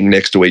people sing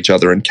next to each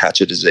other and catch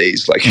a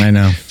disease. Like, I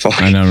know,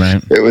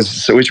 right? It was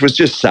so, which was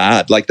just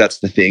sad. Like, that's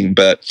the thing.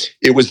 But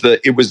it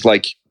was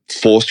like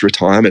forced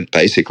retirement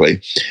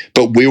basically.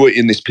 But we were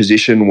in this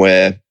position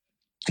where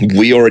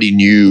we already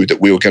knew that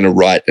we were going to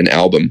write an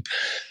album,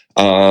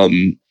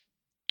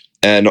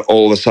 and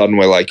all of a sudden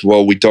we're like,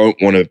 well, we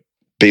don't want to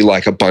be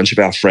like a bunch of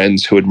our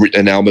friends who had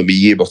written an album a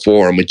year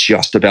before and we're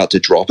just about to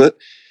drop it.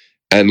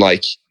 And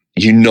like,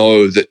 you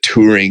know that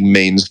touring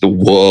means the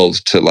world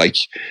to like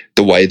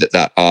the way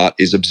that art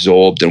is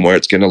absorbed and where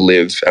it's going to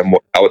live and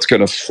how it's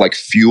going to like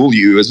fuel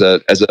you as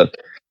an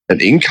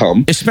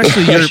income.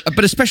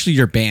 especially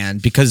your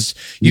band, because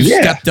you've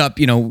stepped up,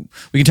 you know,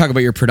 we can talk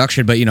about your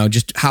production, but you know,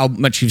 just how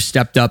much you've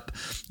stepped up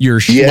your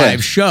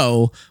live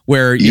show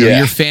where you know,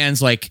 your fans,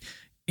 like,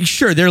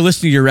 sure, they're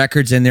listening to your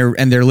records and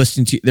they're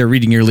listening to, they're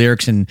reading your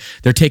lyrics and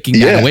they're taking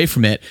that away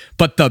from it.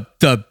 But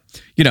the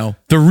you know,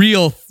 the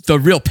real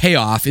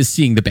payoff is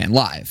seeing the band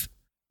live.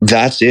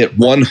 That's it,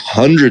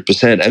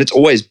 100%. And it's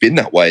always been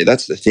that way.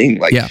 That's the thing.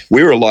 Like,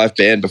 we were a live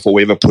band before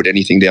we ever put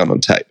anything down on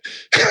tape.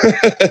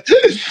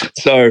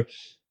 So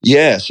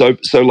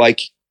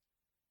like,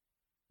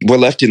 we're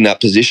left in that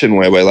position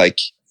where we're like,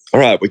 all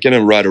right, we're going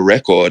to write a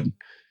record,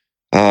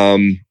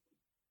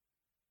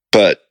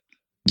 but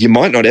you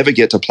might not ever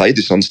get to play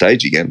this on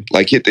stage again.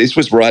 Like, this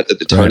was right at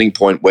the turning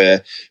point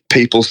where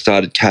people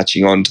started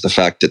catching on to the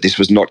fact that this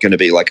was not going to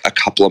be like a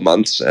couple of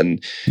months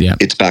and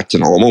it's back to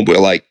normal. We're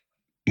like,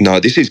 no,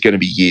 this is going to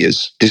be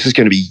years. This is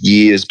going to be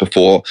years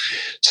before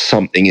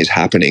something is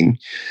happening.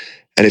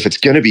 And if it's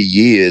going to be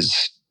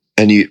years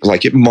and you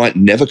like, it might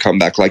never come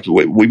back. Like,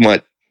 we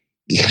might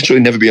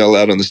literally never be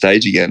allowed on the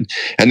stage again.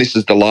 And this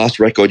is the last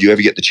record you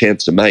ever get the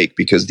chance to make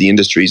because the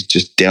industry's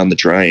just down the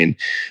drain.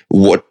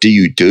 What do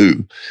you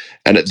do?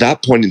 And at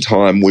that point in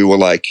time, we were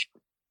like,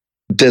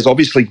 there's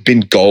obviously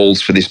been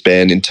goals for this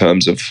band in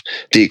terms of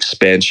the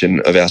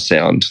expansion of our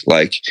sound,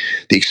 like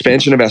the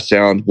expansion of our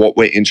sound, what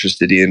we're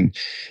interested in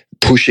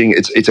pushing.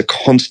 It's a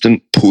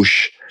constant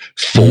push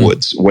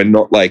forwards. We're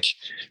not like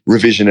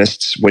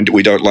revisionists.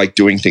 We don't like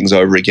doing things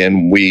over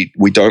again. We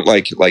don't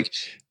like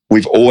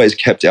we've always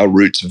kept our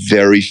roots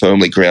very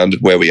firmly grounded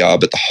where we are,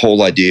 but the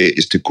whole idea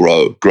is to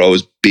grow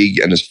as big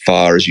and as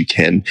far as you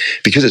can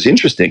because it's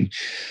interesting.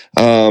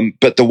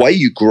 But the way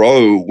you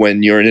grow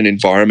when you're in an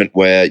environment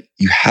where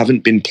you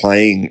haven't been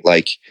playing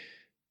like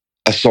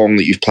a song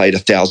that you've played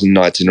 1,000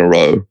 nights in a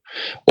row,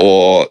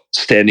 or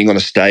standing on a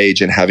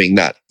stage and having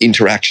that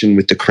interaction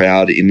with the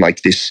crowd in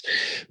like this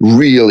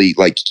really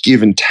like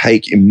give and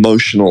take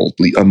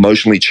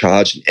emotionally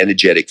charged and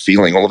energetic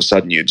feeling. All of a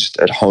sudden you're just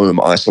at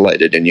home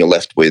isolated and you're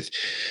left with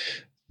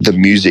the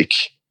music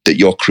that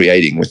you're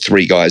creating with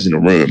 3 guys in a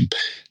room.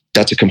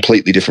 That's a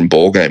completely different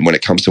ballgame when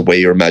it comes to where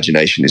your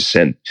imagination is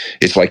sent.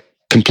 It's like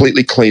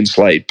completely clean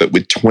slate, but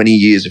with 20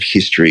 years of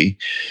history,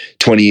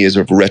 20 years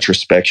of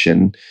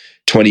retrospection,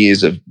 20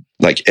 years of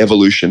like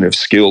evolution of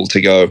skill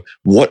to go,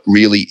 what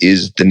really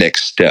is the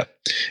next step?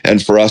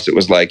 And for us, it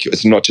was like,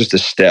 it's not just a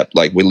step,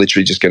 like we're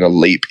literally just going to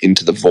leap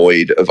into the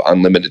void of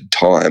unlimited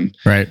time.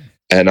 Right.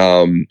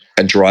 And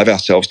drive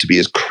ourselves to be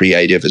as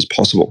creative as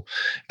possible.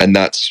 And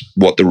that's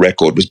what the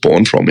record was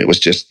born from. It was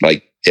just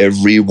like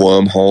every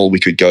wormhole we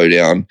could go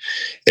down,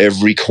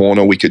 every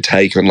corner we could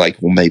take on like,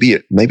 well,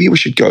 maybe we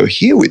should go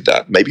here with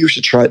that. Maybe we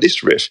should try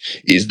this riff.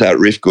 Is that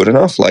riff good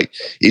enough? Like,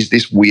 is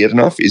this weird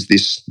enough? Is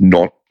this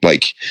not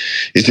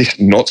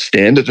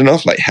standard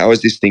enough? Like, how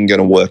is this thing going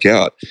to work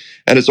out?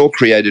 And it's all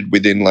created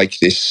within like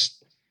this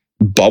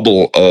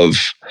bubble of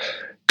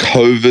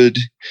COVID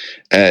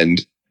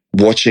and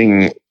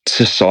watching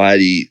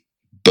society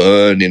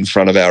burn in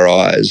front of our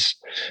eyes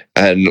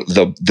and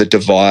the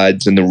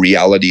divides and the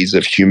realities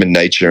of human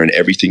nature and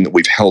everything that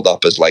we've held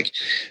up as like,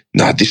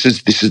 no, this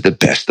is the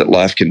best that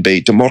life can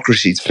be.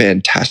 Democracy is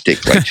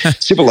fantastic. Like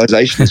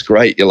civilization is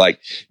great. You're like,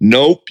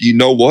 nope, you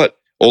know what?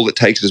 All it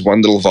takes is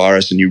one little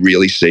virus and you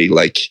really see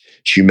like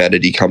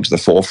humanity come to the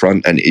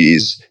forefront, and it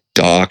is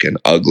dark and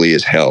ugly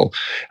as hell.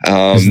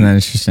 Isn't that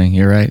interesting?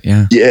 You're right.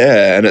 Yeah.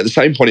 Yeah. And at the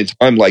same point in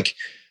time, like,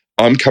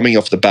 I'm coming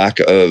off the back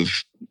of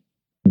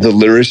the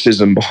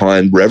lyricism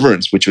behind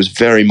Reverence, which was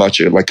very much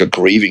like a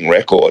grieving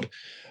record.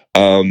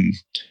 And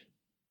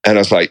I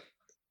was like,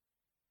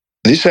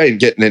 this ain't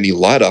getting any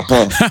lighter,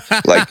 huh?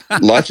 Like,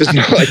 life is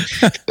not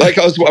like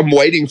I'm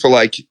waiting for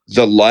like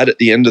the light at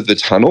the end of the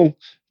tunnel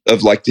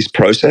of like this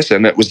process.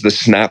 And it was the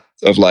snap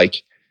of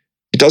like,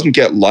 it doesn't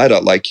get lighter,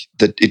 like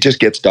it just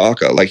gets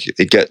darker. Like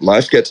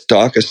life gets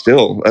darker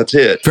still. That's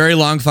it. Very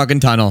long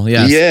fucking tunnel.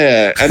 Yes.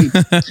 Yeah. And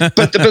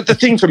but the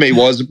thing for me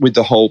was with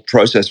the whole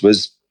process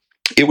was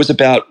it was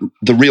about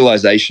the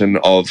realization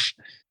of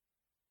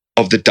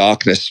the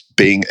darkness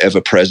being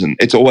ever present.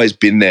 It's always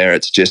been there.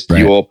 It's just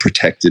you're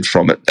protected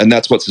from it. And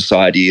that's what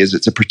society is.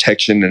 It's a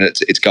protection, and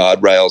it's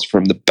guardrails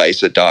from the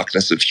baser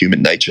darkness of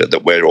human nature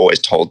that we're always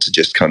told to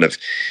just kind of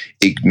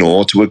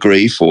ignore to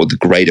agree for the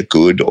greater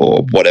good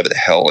or whatever the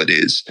hell it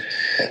is.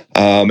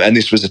 And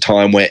this was a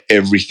time where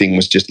everything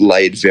was just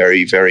laid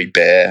very, very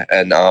bare.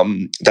 And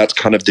that's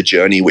kind of the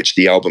journey which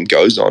the album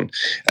goes on.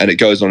 And it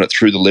goes on it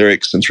through the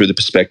lyrics and through the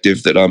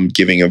perspective that I'm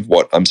giving of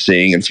what I'm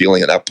seeing and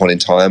feeling at that point in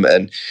time.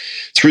 And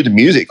through the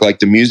music, like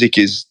the music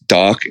is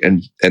dark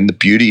and the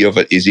beauty of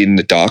it is in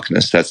the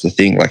darkness. That's the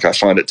thing. Like I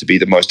find it to be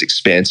the most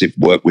expansive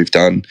work we've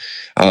done,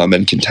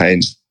 and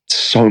contains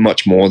so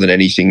much more than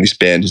anything this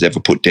band has ever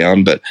put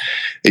down, but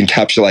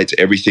encapsulates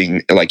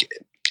everything, like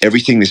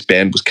everything this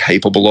band was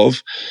capable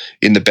of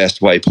in the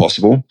best way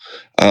possible,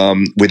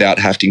 without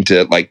having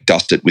to like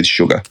dust it with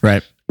sugar.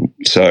 Right.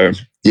 So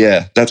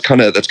yeah, that's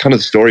kind of the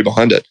story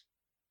behind it.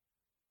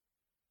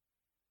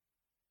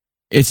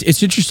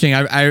 It's interesting.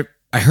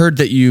 I heard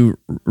that you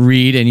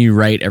read and you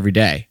write every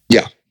day.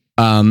 Yeah.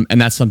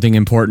 And that's something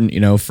important,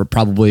 for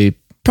probably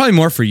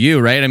more for you,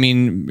 right? I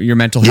mean, your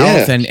mental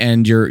health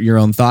and your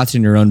own thoughts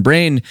in your own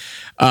brain.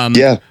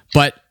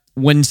 But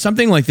when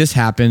something like this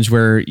happens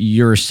where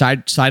you're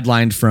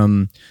sidelined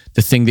from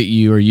the thing that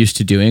you are used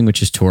to doing,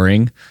 which is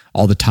touring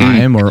all the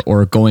time,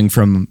 or going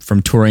from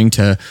touring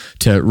to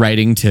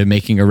writing to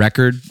making a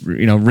record,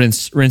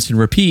 rinse and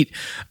repeat.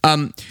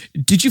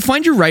 Did you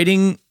find your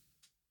writing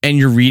and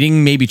your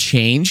reading maybe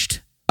changed,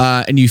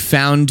 and you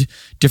found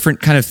different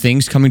kind of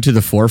things coming to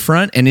the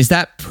forefront? And is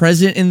that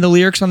present in the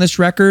lyrics on this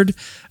record?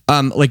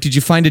 Did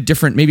you find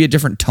maybe a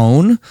different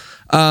tone,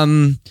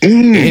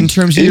 in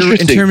terms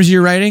of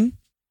your writing?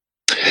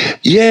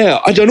 Yeah,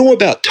 I don't know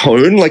about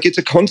tone. Like it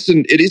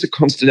is a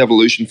constant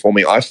evolution for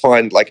me. I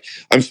find like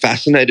I'm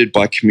fascinated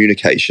by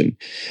communication,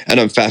 and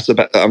I'm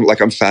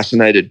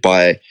fascinated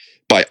by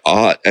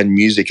art and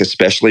music,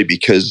 especially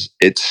because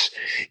it's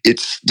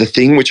the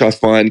thing which I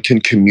find can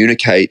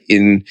communicate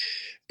in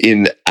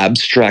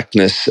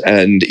abstractness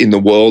and in the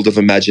world of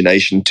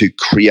imagination to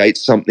create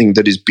something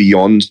that is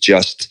beyond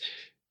just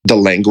the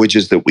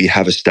languages that we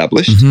have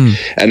established. Mm-hmm.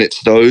 And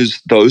it's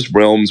those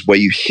realms where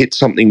you hit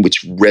something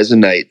which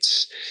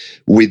resonates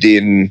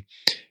within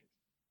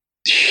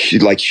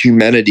like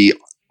humanity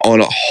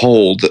on a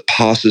whole, that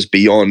passes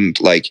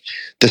beyond like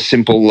the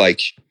simple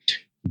like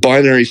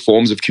binary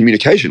forms of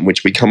communication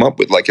which we come up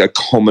with, like a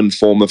common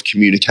form of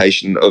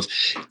communication of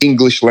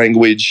English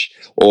language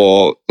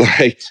or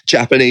like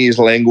Japanese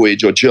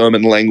language or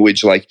German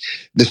language, like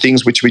the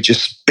things which we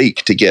just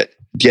speak to get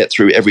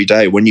through every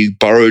day. When you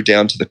burrow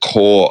down to the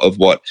core of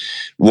what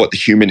the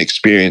human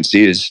experience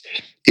is,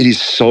 it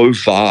is so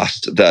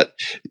vast that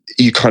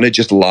you kind of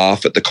just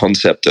laugh at the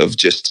concept of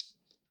just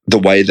the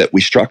way that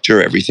we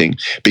structure everything.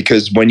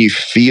 Because when you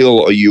feel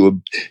or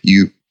you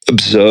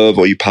observe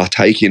or you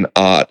partake in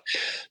art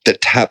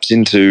that taps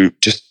into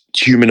just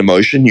human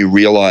emotion, you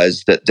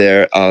realize that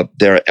there are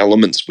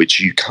elements which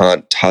you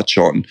can't touch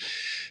on,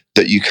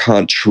 that you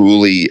can't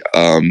truly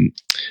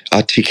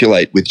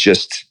articulate with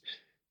just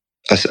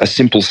a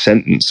simple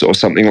sentence or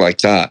something like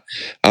that.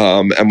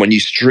 And when you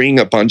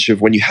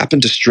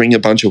happen to string a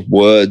bunch of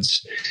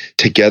words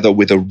together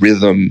with a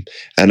rhythm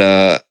and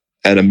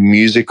a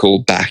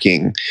musical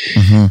backing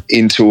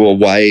into a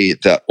way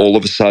that all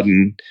of a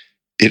sudden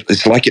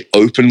it's like it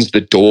opens the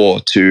door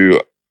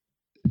to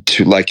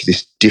like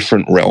this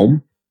different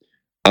realm.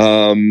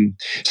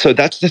 So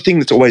that's the thing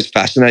that's always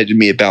fascinated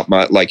me about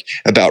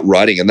about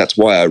writing, and that's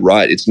why I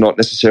write. It's not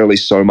necessarily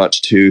so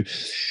much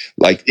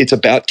it's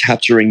about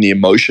capturing the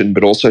emotion,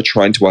 but also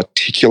trying to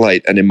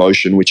articulate an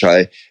emotion which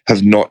I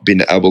have not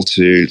been able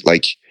to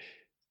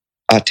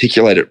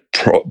articulate it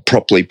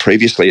properly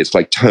previously. It's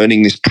like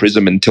turning this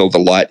prism until the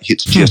light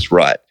hits just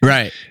right.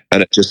 Right.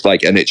 And it's just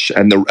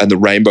and the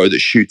rainbow that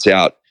shoots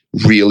out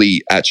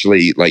really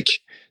actually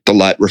the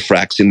light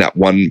refracts in that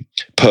one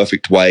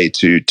perfect way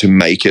to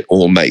make it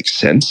all make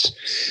sense.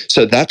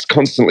 So that's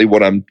constantly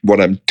what I'm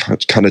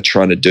kind of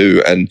trying to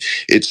do. And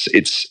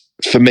it's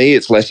for me,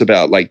 it's less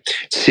about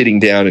sitting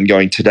down and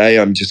going, today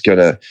I'm just going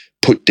to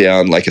put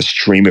down a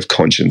stream of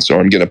conscience, or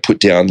I'm going to put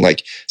down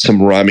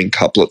some rhyming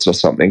couplets or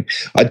something.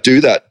 I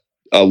do that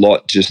a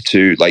lot just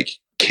to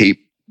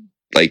keep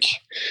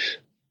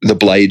the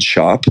blade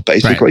sharp,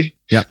 basically. Right.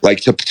 Yeah.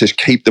 Like to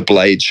keep the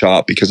blade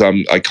sharp, because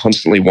I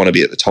constantly want to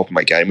be at the top of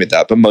my game with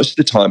that. But most of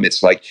the time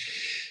it's like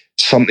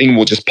something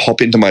will just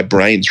pop into my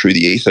brain through the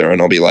ether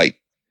and I'll be like,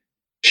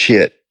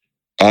 shit,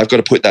 I've got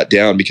to put that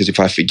down, because if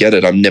I forget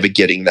it, I'm never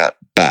getting that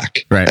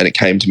back. Right. And it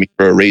came to me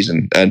for a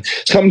reason. And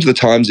some of the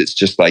times it's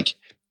just like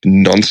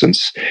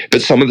nonsense,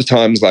 but some of the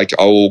times like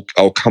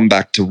I'll come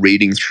back to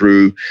reading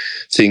through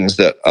things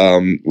that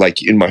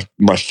like in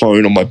my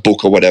phone or my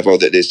book or whatever,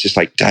 that there's just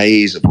like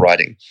days of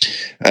writing,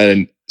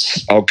 and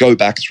I'll go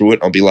back through it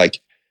and I'll be like,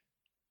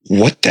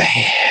 what the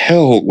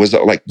hell was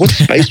that? Like, what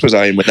space was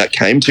I in when that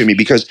came to me?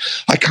 Because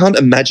I can't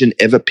imagine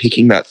ever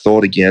picking that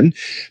thought again,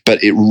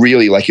 but it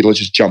really, like, it'll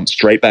just jump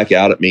straight back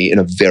out at me in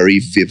a very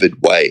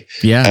vivid way.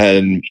 Yeah.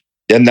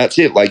 And that's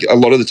it. Like, a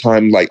lot of the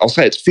time, like, I'll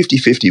say it's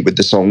 50-50 with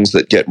the songs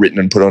that get written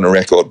and put on a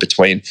record,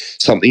 between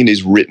something that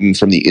is written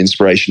from the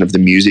inspiration of the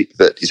music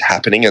that is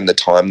happening and the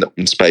time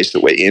and space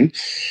that we're in,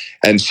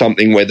 and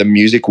something where the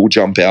music will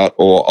jump out,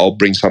 or I'll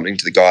bring something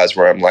to the guys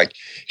where I'm like,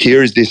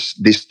 here is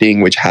this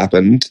thing which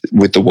happened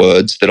with the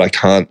words that I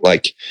can't,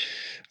 like,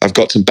 I've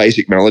got some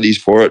basic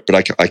melodies for it, but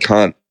I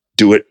can't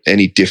do it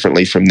any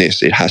differently from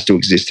this. It has to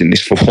exist in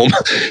this form.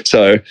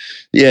 So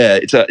yeah,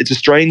 it's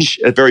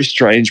a very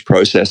strange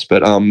process,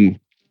 but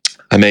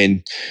I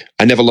mean,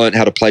 I never learned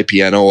how to play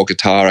piano or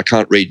guitar. I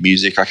can't read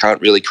music. I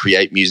can't really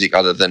create music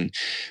other than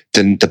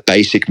the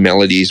basic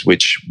melodies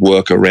which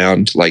work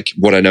around like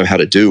what I know how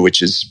to do,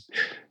 which is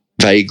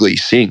vaguely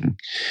sing.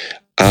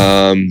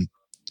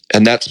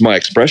 And that's my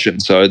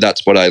expression. So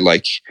that's what I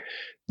like.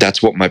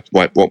 That's what my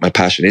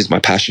passion is. My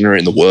passion are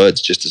in the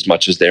words just as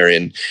much as they're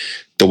in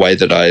the way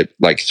that I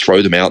like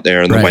throw them out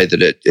there and the way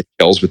that it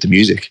gels with the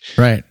music.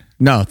 Right.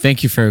 No,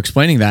 thank you for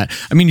explaining that.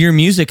 I mean, your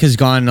music has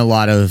gone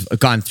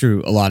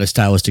through a lot of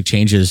stylistic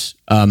changes.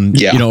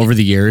 You know, over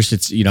the years,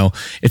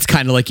 it's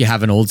kind of like you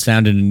have an old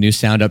sound and a new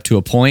sound up to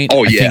a point.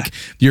 Oh, I think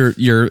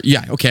you're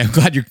okay. I'm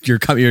glad you're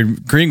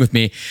agreeing with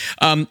me.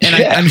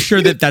 I'm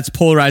sure that's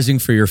polarizing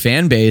for your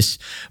fan base,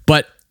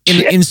 but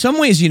in some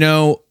ways, you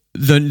know,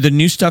 the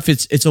new stuff,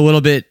 it's a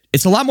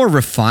lot more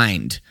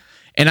refined.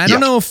 And I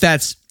don't know if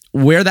that's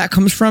where that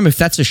comes from, if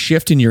that's a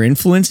shift in your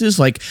influences.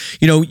 Like,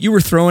 you know, you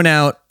were throwing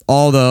out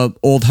all the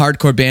old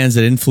hardcore bands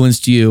that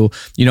influenced you,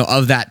 you know,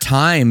 of that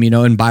time, you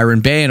know, in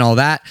Byron Bay and all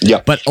that.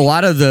 Yeah. But a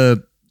lot of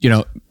the, you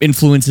know,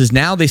 influences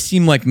now, they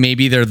seem like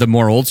maybe they're the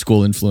more old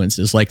school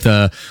influences, like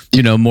the,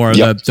 you know, more of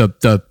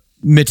the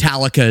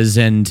Metallicas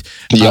and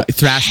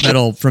thrash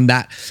metal from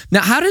that.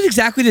 Now, how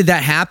exactly did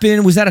that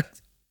happen? Was that a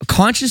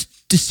conscious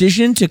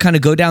decision to kind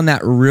of go down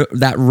that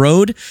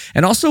road?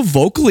 And also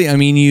vocally, I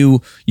mean,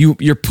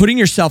 you're putting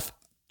yourself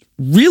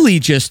really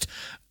just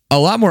a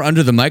lot more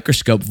under the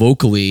microscope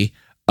vocally.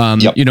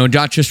 You know,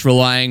 not just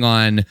relying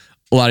on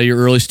a lot of your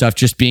early stuff,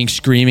 just being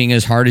screaming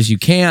as hard as you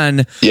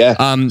can. Yeah.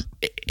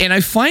 And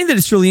I find that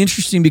it's really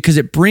interesting because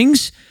it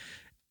brings,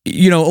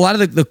 you know, a lot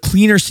of the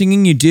cleaner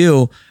singing you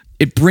do,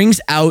 it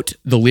brings out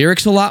the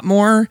lyrics a lot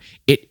more.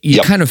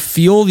 You kind of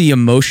feel the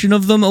emotion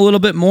of them a little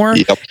bit more.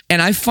 Yep.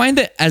 And I find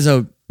that as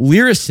a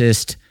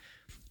lyricist,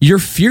 you're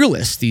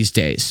fearless these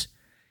days.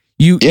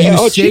 You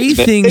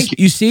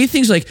say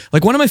things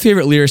like one of my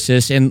favorite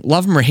lyricists, and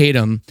love him or hate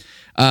him,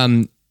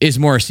 is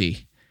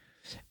Morrissey.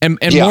 And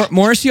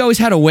Morrissey always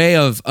had a way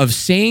of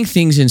saying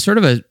things in sort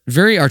of a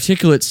very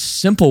articulate,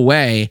 simple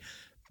way,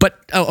 but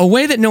a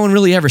way that no one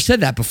really ever said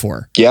that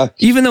before. Yeah.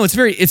 Even though it's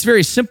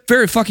very simple,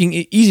 very fucking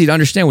easy to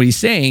understand what he's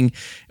saying,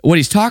 what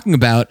he's talking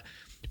about,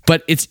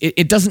 but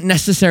it doesn't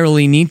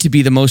necessarily need to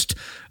be the most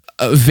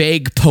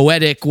vague,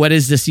 poetic, what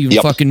does this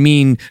even fucking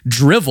mean,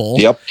 drivel.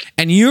 Yep.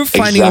 And you're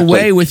finding a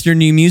way with your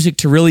new music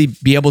to really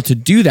be able to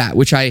do that,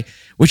 which I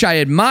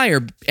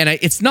admire, and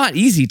it's not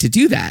easy to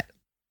do that.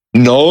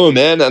 No,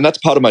 man, and that's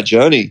part of my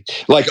journey.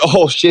 Like,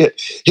 oh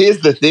shit, here's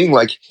the thing,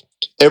 like,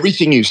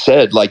 everything you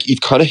said, like, you've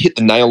kind of hit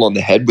the nail on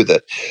the head with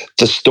it.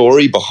 The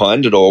story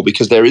behind it all,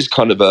 because there is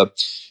kind of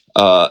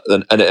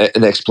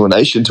an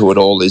explanation to it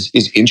all,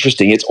 is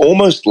interesting. It's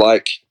almost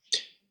like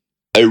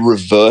a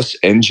reverse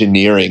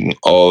engineering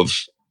of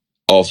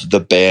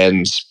the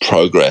band's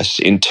progress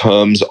in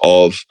terms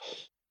of,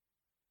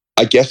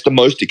 I guess, the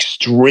most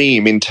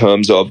extreme in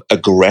terms of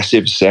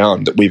aggressive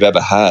sound that we've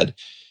ever had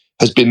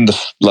has been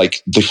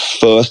the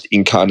first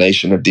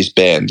incarnation of this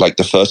band. Like,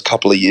 the first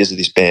couple of years of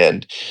this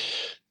band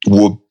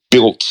were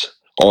built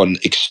on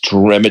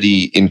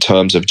extremity in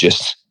terms of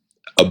just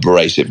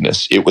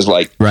abrasiveness. It was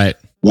like,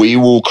 we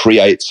will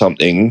create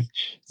something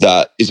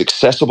that is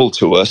accessible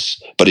to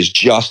us, but is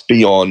just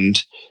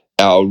beyond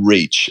our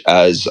reach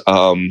as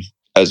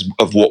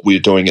of what we were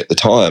doing at the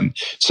time.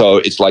 So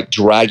it's like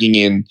dragging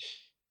in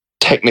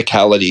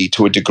technicality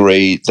to a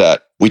degree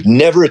that we'd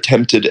never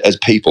attempted as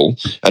people,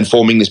 and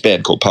forming this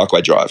band called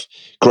Parkway Drive,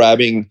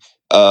 grabbing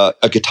a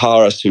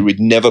guitarist who we'd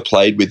never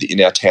played with in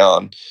our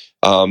town,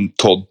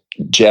 called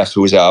Jeff,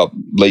 who was our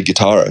lead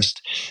guitarist,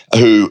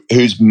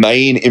 whose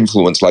main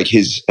influence, like,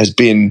 has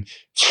been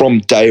from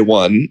day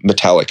one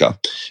Metallica.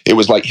 It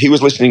was like he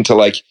was listening to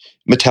like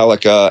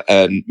Metallica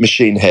and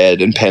Machine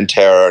Head and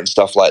Pantera and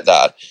stuff like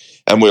that,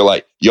 and we were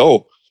like,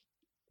 yo,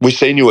 we've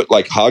seen you at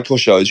like hardcore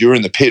shows. You were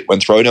in the pit when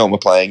Throwdown were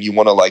playing. You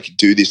want to like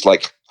do this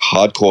like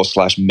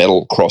hardcore /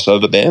 metal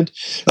crossover band.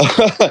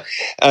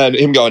 And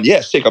him going,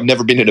 yeah, sick. I've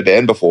never been in a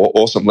band before.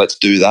 Awesome. Let's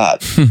do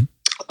that.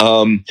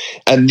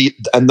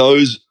 And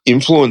those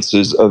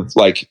influences of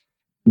like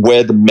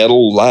where the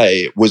metal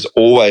lay was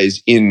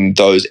always in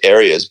those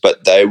areas,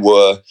 but they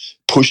were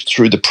pushed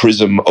through the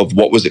prism of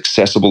what was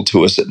accessible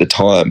to us at the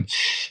time.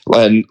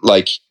 And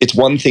like, it's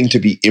one thing to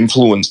be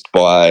influenced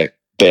by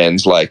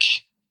bands like,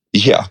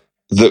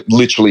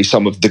 literally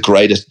some of the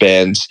greatest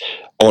bands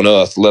on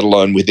earth, let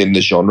alone within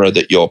the genre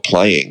that you're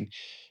playing,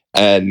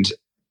 and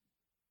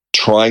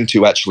trying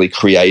to actually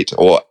create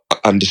or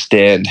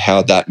understand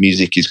how that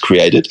music is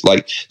created.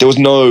 Like there was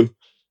no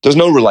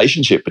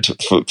relationship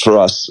for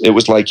us. It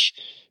was like,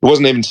 it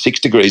wasn't even 6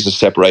 degrees of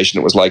separation.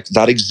 It was like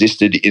that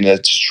existed in a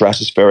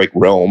stratospheric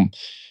realm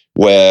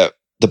where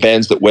the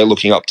bands that we're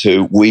looking up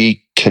to,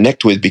 we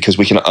connect with because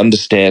we can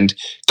understand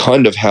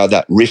kind of how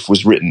that riff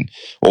was written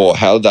or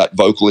how that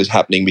vocal is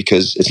happening,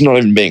 because it's not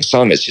even being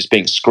sung, it's just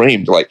being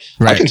screamed. Like,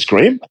 right. I can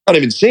scream. I can't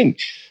even sing,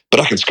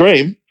 but I can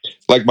scream.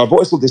 Like my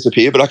voice will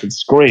disappear, but I can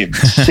scream.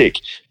 Sick.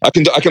 I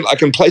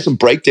can play some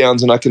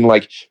breakdowns and I can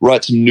like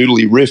write some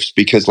noodly riffs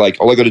because like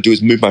all I got to do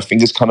is move my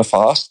fingers kind of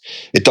fast.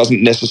 It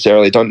don't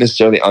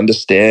necessarily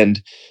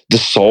understand the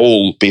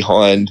soul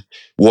behind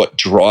what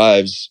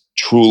drives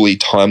truly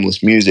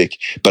timeless music,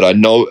 but I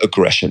know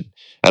aggression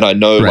and I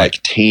know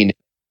like teen,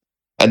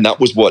 and that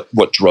was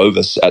what drove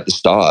us at the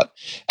start.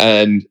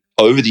 And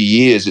over the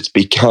years, it's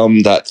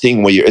become that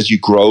thing where as you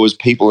grow as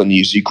people and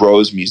as you grow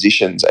as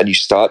musicians and you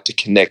start to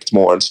connect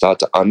more and start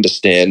to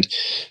understand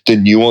the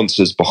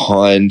nuances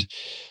behind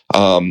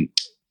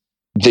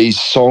these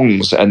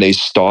songs and these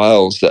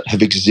styles that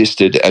have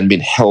existed and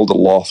been held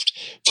aloft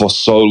for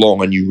so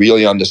long, and you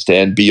really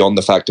understand beyond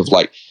the fact of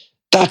like,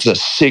 that's a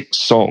sick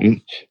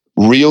song,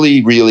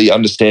 really, really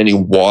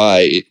understanding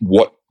why,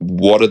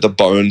 what are the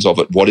bones of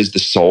it? What is the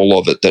soul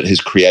of it that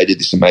has created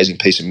this amazing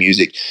piece of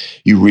music?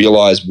 You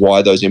realize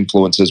why those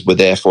influences were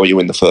there for you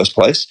in the first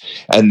place.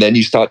 And then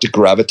you start to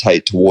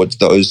gravitate towards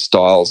those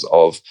styles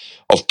of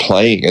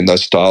playing and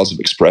those styles of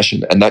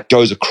expression. And that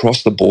goes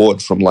across the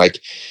board from like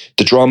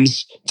the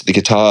drums to the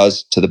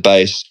guitars to the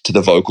bass to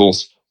the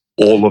vocals,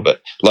 all of it.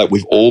 Like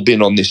we've all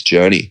been on this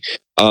journey.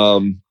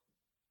 And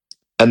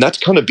that's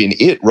kind of been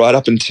it right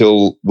up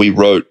until we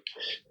wrote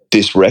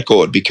this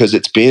record, because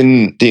it's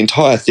been the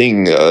entire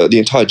thing, the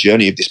entire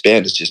journey of this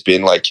band has just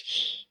been like,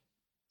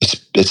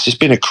 it's just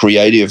been a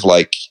creative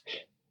like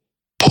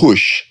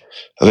push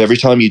of every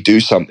time you do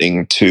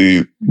something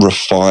to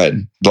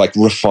refine. Like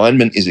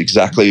refinement is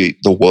exactly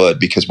the word,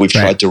 because we've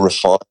tried to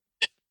refine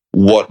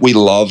what we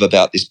love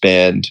about this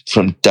band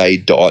from day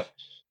dot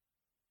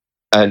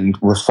and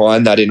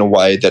refine that in a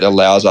way that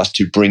allows us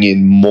to bring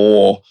in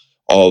more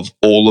of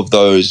all of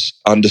those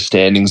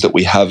understandings that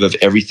we have of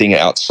everything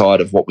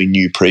outside of what we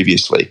knew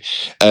previously.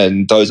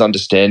 And those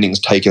understandings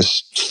take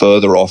us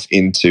further off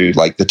into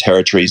like the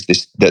territories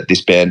that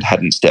this band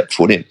hadn't stepped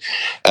foot in.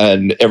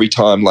 And every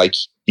time like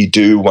you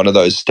do one of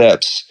those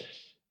steps,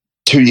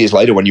 2 years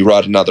later when you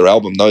write another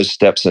album, those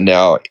steps are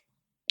now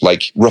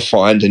like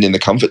refined and in the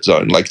comfort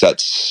zone. Like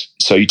that's,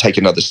 so you take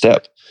another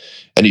step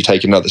and you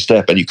take another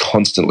step and you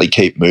constantly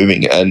keep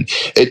moving. And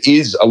it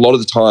is a lot of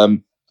the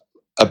time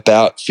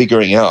about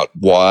figuring out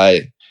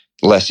why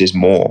less is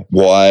more,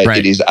 why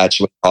it is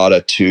actually harder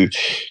to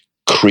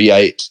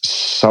create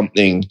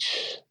something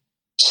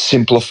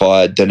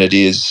simplified than it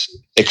is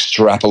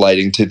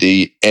extrapolating to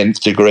the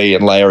nth degree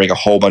and layering a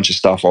whole bunch of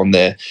stuff on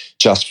there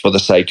just for the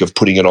sake of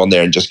putting it on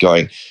there and just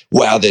going,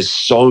 wow, there's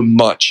so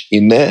much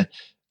in there.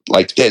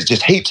 Like there's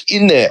just heaps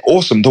in there.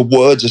 Awesome. The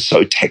words are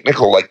so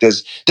technical. Like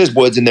there's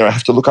words in there I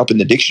have to look up in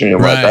the dictionary.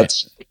 I'm like,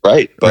 that's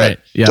great. But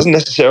it doesn't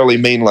necessarily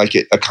mean like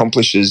it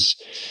accomplishes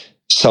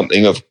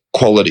something of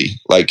quality,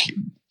 like,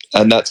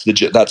 and that's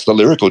the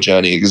lyrical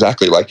journey.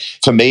 Exactly. Like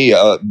for me,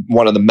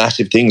 one of the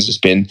massive things has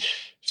been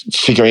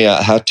figuring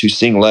out how to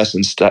sing less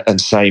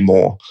and say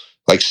more.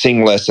 Like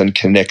sing less and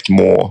connect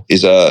more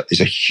is a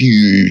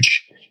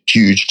huge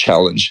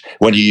challenge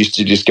when you're used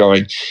to just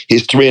going,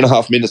 here's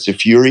 3.5 minutes of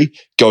fury,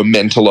 go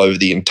mental over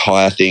the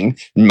entire thing,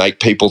 make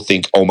people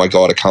think, oh my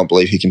God, I can't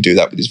believe he can do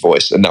that with his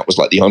voice. And that was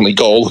like the only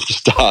goal of the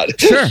start.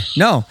 Sure.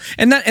 No.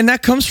 And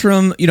that comes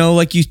from, you know,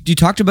 like you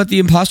talked about the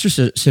imposter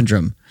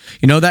syndrome,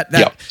 you know,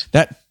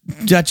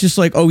 that's just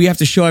like, oh, we have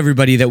to show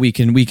everybody that we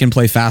can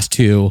play fast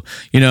too,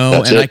 you know,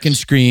 that's and it. I can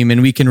scream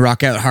and we can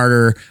rock out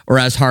harder or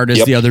as hard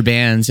as the other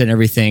bands and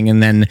everything.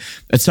 And then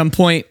at some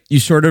point you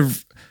sort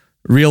of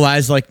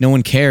realize like no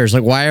one cares.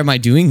 Like, why am I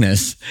doing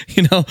this?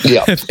 You know,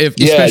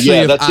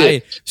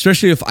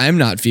 especially if I'm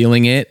not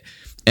feeling it.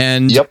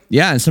 And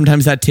and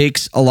sometimes that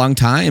takes a long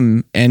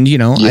time. And you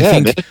know, I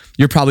think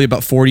you're probably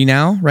about 40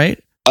 now, right?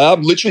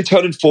 I'm literally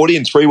turning 40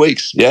 in 3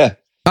 weeks. Yeah.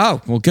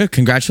 Oh, well, good.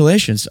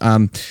 Congratulations. I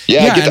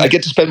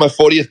get to spend my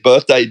 40th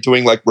birthday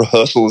doing like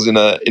rehearsals in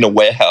a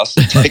warehouse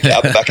like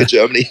out the back of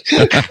Germany.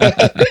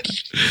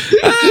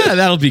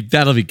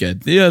 That'll be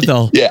good. Yeah,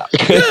 they'll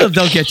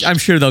get. I'm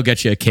sure they'll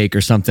get you a cake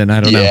or something.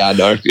 I don't know. Yeah, I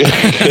know.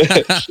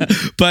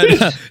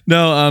 But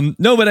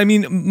but I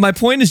mean, my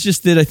point is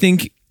just that I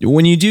think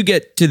when you do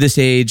get to this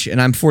age, and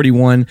I'm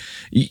 41,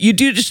 you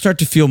do just start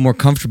to feel more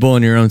comfortable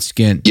in your own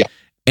skin. Yeah.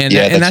 And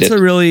that's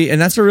a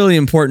really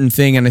important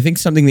thing. And I think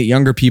something that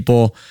younger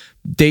people,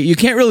 you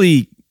can't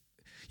really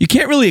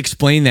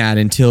explain that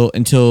until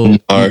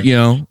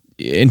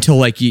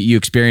like you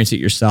experience it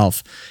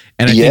yourself.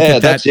 And I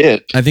think that's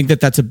it. I think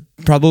that's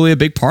probably a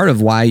big part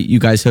of why you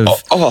guys have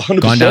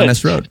 100%. Gone down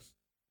this road.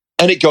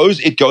 And it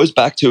goes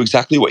back to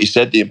exactly what you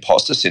said, the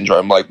imposter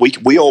syndrome. Like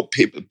we all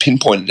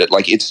pinpointed it.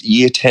 Like it's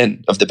year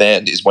 10 of the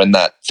band is when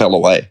that fell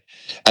away,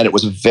 and it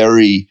was a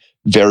very,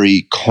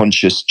 very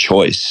conscious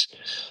choice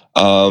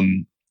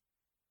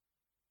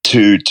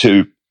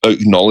to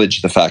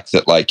acknowledge the fact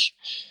that like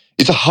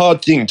it's a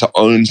hard thing to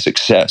own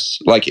success.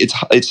 Like it's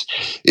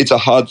a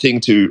hard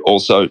thing to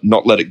also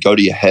not let it go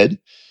to your head.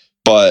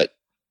 But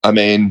I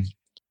mean,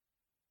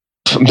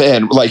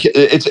 man, like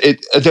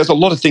there's a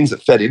lot of things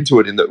that fed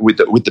into it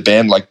with the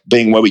band, like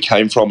being where we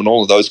came from and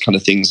all of those kind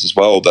of things as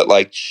well. But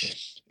like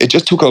it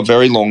just took a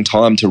very long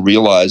time to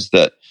realize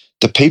that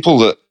the people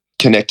that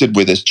connected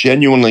with us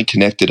genuinely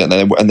connected, and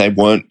they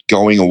weren't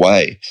going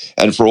away.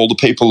 And for all the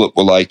people that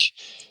were like,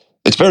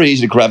 it's very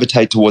easy to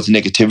gravitate towards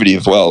negativity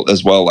as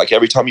well. Like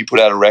every time you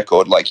put out a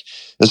record, like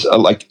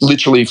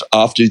literally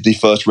after the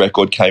first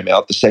record came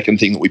out, the second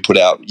thing that we put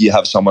out, you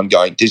have someone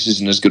going, "This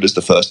isn't as good as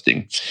the first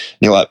thing."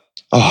 And you're like,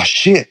 "Oh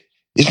shit,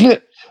 isn't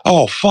it?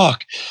 Oh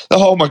fuck.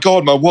 Oh my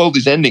God, my world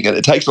is ending." And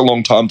it takes a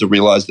long time to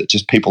realize that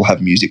just people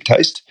have music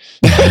taste.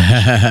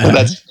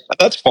 And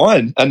that's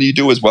fine. And you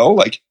do as well.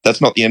 Like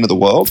that's not the end of the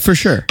world. For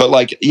sure. But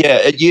like, yeah,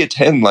 at year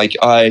 10, like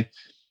I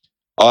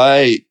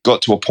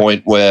got to a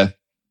point where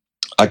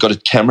I got a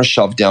camera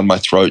shoved down my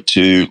throat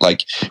to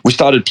like, we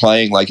started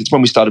playing, like it's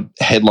when we started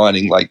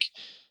headlining like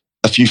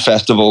a few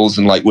festivals,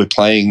 and like we're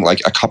playing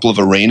like a couple of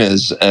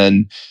arenas,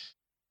 and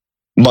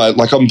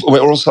we're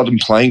all sudden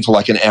playing for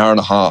like an hour and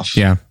a half.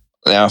 Yeah.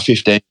 An hour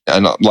 15,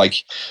 and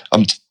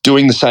I'm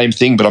doing the same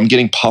thing, but I'm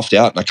getting puffed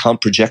out and I can't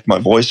project my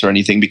voice or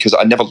anything because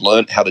I never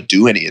learned how to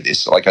do any of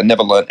this. Like I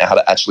never learned how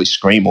to actually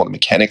scream or the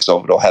mechanics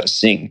of it or how to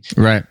sing.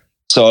 Right.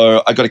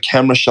 So I got a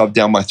camera shoved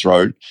down my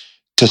throat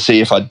to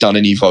see if I'd done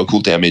any vocal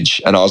damage.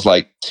 And I was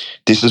like,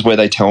 this is where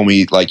they tell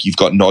me like you've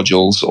got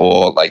nodules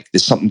or like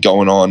there's something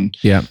going on.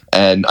 Yeah.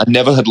 And I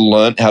never had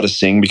learned how to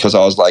sing because I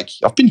was like,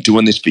 I've been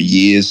doing this for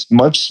years.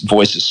 My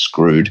voice is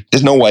screwed.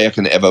 There's no way I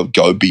can ever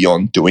go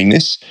beyond doing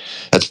this.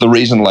 That's the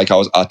reason like I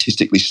was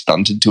artistically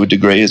stunted to a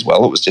degree as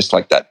well. It was just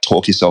like that,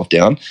 talk yourself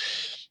down.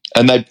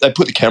 And they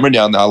put the camera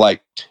down. They're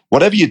like,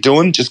 whatever you're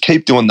doing, just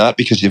keep doing that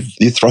because your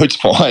throat's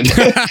fine.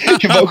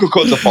 Your vocal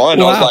cords are fine.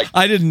 Wow. I was like,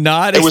 I did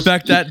not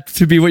expect that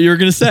to be what you were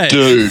going to say.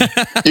 Dude,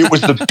 it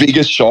was the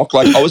biggest shock.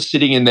 Like I was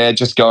sitting in there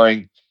just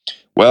going,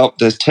 well,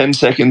 there's 10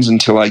 seconds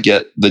until I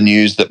get the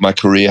news that my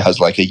career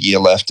has like a year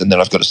left and then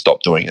I've got to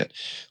stop doing it.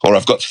 Or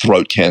I've got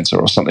throat cancer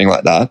or something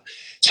like that.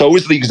 So it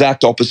was the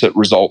exact opposite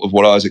result of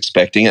what I was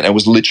expecting. And it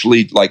was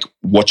literally like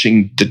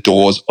watching the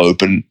doors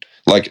open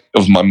like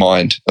of my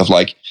mind of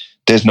like,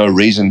 there's no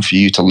reason for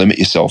you to limit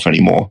yourself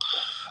anymore.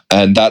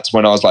 And that's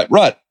when I was like,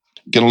 right,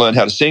 going to learn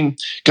how to sing,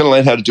 going to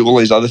learn how to do all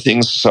these other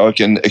things so I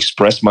can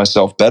express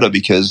myself better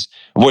because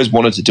I've always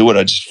wanted to do it.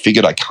 I just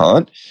figured I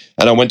can't.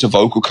 And I went to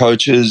vocal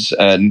coaches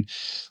and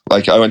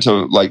like I went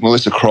to like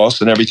Melissa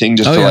Cross and everything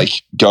just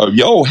like go,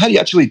 yo, how do you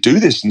actually do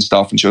this and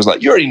stuff? And she was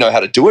like, you already know how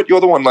to do it. You're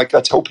the one like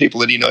I tell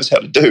people that he knows how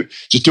to do.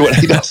 Just do what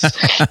he does.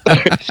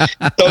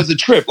 That was a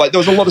trip. Like there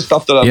was a lot of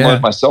stuff that I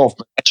learned myself,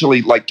 but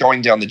actually like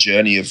going down the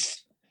journey of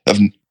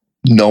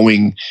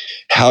knowing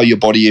how your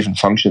body even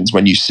functions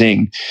when you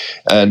sing.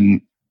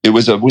 And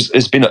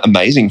it's been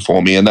amazing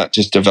for me. And that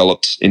just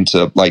developed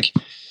into like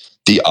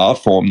the art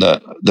form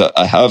that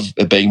I have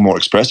being more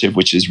expressive,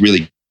 which is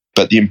really,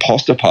 but the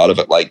imposter part of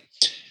it, like,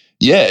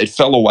 yeah, it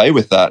fell away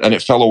with that. And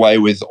it fell away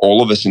with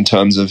all of us in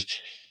terms of,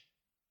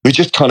 we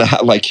just kind of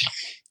had like,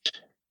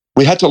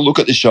 we had to look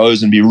at the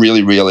shows and be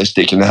really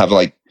realistic and have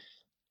like,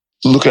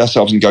 look at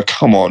ourselves and go,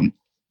 come on,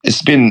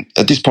 it's been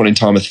at this point in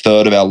time, a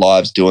third of our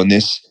lives doing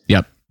this.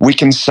 Yep. We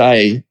can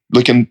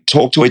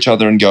talk to each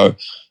other and go,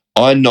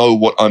 I know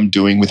what I'm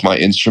doing with my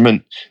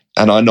instrument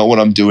and I know what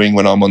I'm doing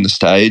when I'm on the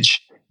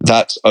stage.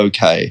 That's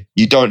okay.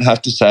 You don't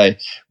have to say,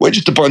 we're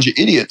just a bunch of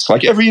idiots.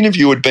 Like every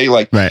interview would be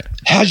like, right,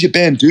 how's your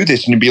band do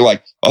this? And you'd be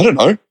like, I don't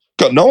know.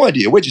 Got no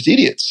idea. We're just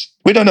idiots.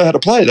 We don't know how to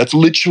play. That's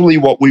literally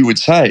what we would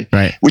say,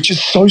 right? Which is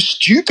so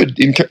stupid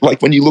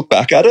like when you look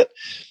back at it.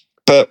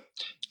 But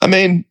I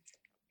mean,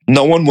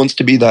 no one wants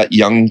to be that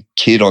young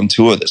kid on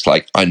tour that's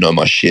like, I know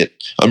my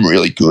shit. I'm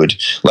really good.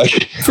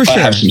 Like, for sure, I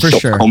have some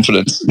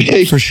self-confidence.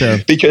 For sure.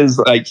 Because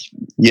like,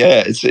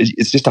 yeah,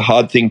 it's just a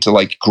hard thing to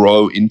like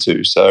grow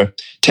into. So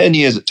 10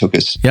 years it took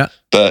us. Yeah.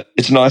 But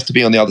it's nice to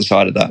be on the other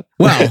side of that.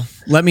 Well,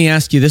 let me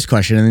ask you this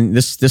question. And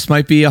this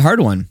might be a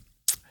hard one.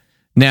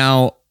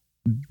 Now,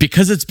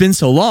 because it's been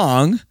so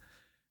long,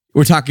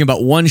 we're talking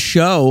about one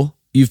show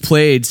you've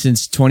played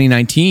since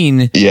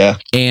 2019. Yeah.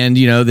 And,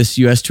 this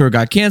US tour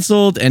got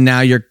canceled, and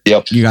now you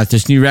got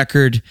this new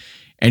record,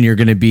 and you're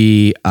going to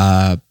be,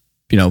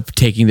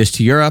 taking this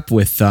to Europe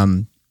with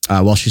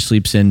While She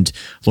Sleeps and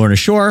Lorna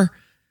Shore.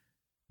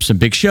 Some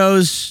big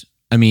shows.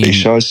 I mean, big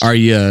shows. Are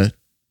you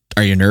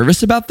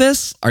nervous about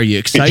this? Are you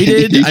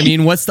excited? I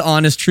mean, what's the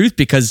honest truth?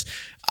 Because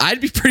I'd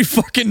be pretty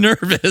fucking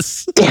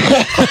nervous.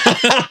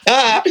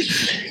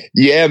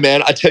 Yeah,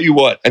 man. I tell you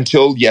what,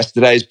 until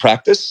yesterday's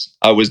practice,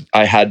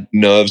 I had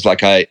nerves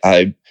like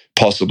I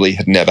possibly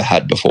had never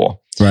had before.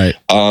 Right.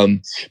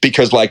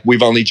 Because like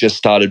we've only just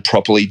started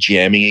properly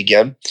jamming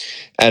again,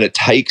 and it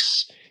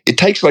takes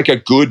like a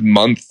good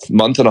month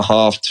and a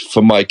half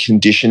for my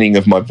conditioning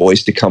of my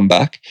voice to come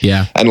back.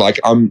 Yeah. And like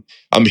I'm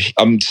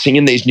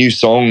singing these new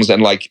songs,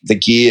 and like the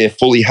gear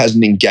fully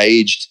hasn't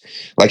engaged.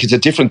 Like it's a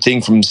different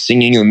thing from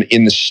singing them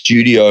in the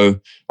studio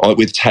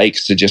with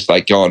takes to just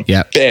like going,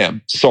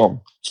 bam,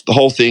 song, the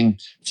whole thing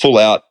full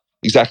out,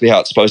 exactly how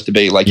it's supposed to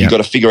be. Like you've got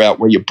to figure out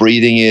where your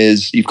breathing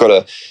is. You've got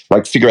to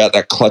like figure out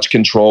that clutch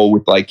control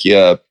with like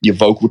your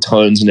vocal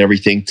tones and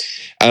everything.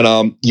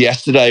 And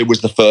yesterday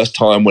was the first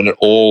time when it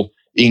all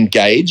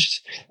engaged,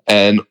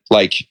 and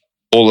like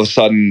all of a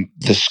sudden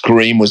the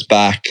scream was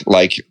back,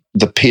 like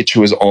the pitch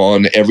was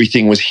on,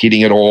 everything was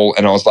hitting it all,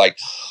 and I was like,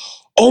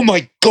 oh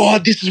my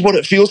God, this is what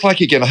it feels like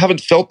again. I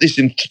haven't felt this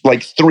in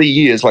like 3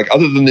 years, like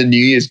other than the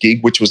New Year's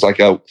gig, which was like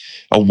a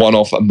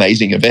one-off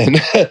amazing event.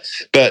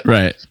 but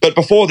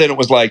before then it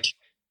was like,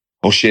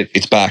 oh shit,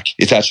 it's back.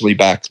 It's actually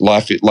back.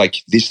 Life, like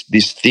this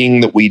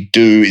thing that we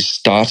do is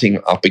starting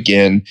up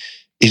again.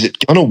 Is it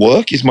gonna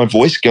work? Is my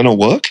voice gonna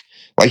work?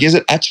 Like, is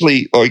it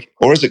actually like,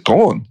 or is it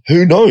gone?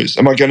 Who knows?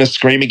 Am I going to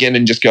scream again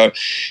and just go,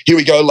 here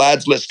we go,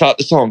 lads, let's start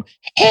the song.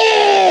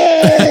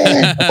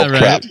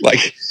 Crap,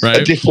 like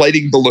a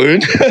deflating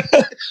balloon.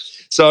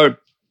 So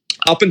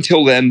up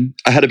until then,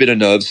 I had a bit of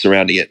nerves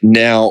surrounding it.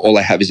 Now all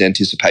I have is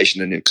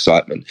anticipation and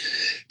excitement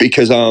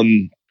because, I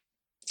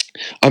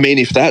mean,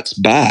 if that's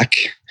back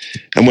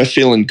and we're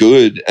feeling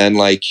good and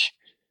like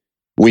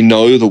we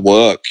know the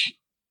work,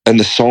 and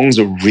the songs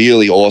are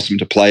really awesome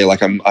to play.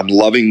 Like I'm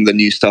loving the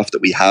new stuff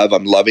that we have.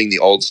 I'm loving the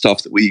old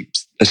stuff that we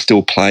are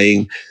still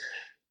playing.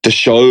 The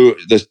show,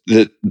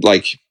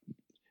 like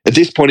at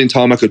this point in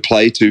time, I could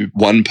play to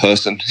one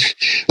person.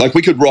 Like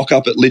we could rock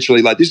up at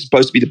literally like this is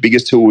supposed to be the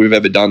biggest tour we've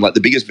ever done, like the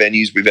biggest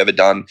venues we've ever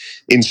done,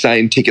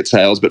 insane ticket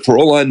sales. But for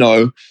all I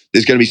know,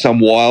 there's going to be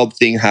some wild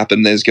thing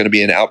happen. There's going to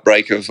be an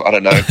outbreak of, I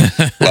don't know,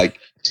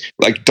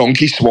 like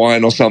donkey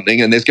swine or something.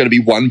 And there's going to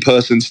be one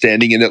person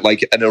standing in it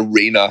like an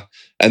arena,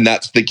 and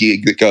that's the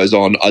gig that goes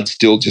on. I'd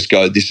still just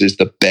go, this is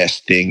the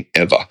best thing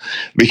ever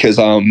because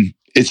I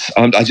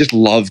just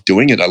love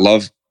doing it. I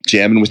love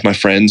jamming with my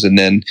friends, and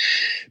then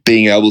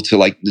being able to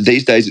like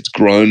these days it's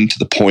grown to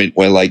the point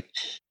where like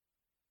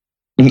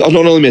not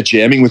only am I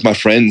jamming with my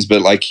friends,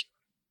 but like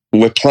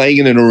we're playing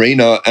in an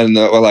arena and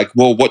we're like,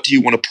 well, what do you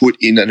want to put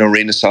in an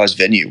arena-sized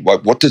venue?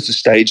 Like, what does the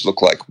stage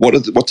look like?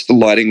 What's the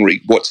lighting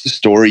rig? What's the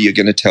story you're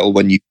going to tell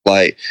when you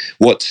play?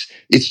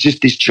 It's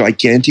just this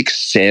gigantic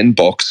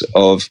sandbox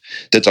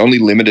that's only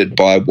limited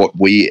by what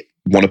we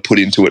want to put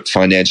into it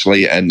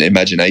financially and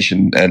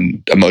imagination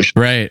and emotion.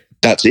 Right.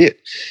 That's it.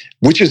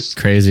 Which is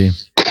crazy.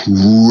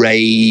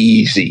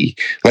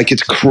 Like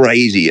it's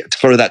crazy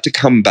for that to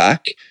come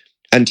back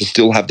and to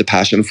still have the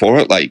passion for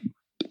it. Like,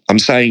 I'm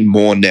saying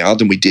more now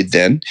than we did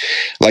then.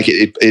 Like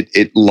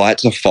it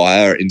lights a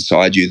fire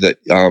inside you that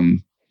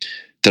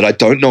I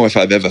don't know if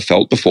I've ever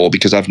felt before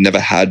because I've never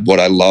had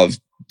what I love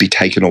be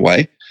taken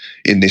away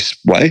in this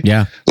way.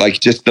 Yeah.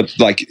 Like just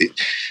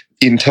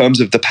in terms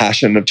of the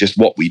passion of just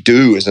what we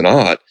do as an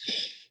art,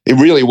 it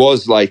really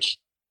was like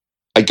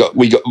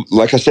we got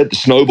like I said, the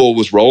snowball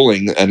was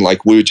rolling and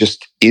like we were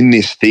just in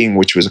this thing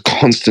which was a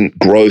constant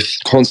growth,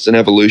 constant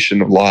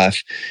evolution of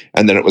life.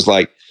 And then it was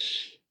like,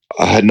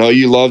 I know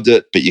you loved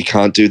it, but you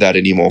can't do that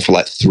anymore for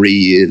like 3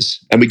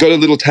 years. And we got a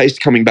little taste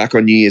coming back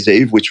on New Year's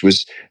Eve, which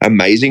was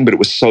amazing, but it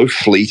was so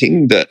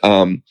fleeting that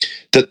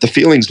that the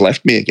feelings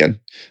left me again.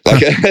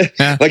 Like,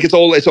 like it's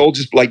all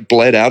just like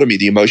bled out of me.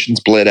 The emotions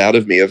bled out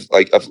of me of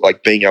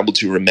being able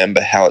to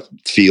remember how it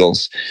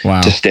feels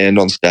to stand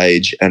on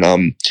stage and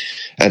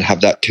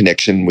have that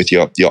connection with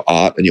your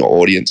art and your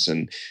audience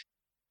and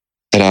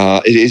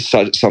it is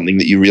something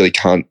that you really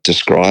can't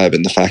describe.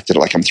 And the fact that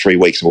like I'm 3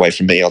 weeks away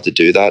from being able to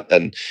do that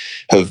and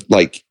have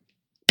like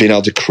been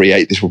able to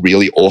create this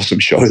really awesome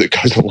show that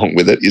goes along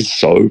with it is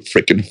so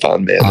freaking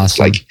fun, man.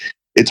 Awesome.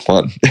 It's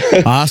fun.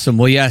 Awesome.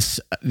 Well, yes,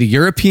 the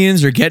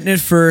Europeans are getting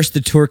it first.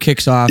 The tour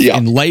kicks off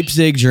in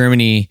Leipzig,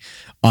 Germany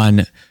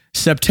on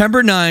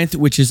September 9th,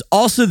 which is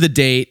also the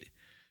date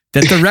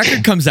that the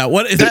record comes out.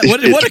 What is that?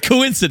 What a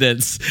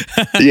coincidence.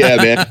 Yeah,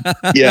 man.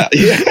 Yeah.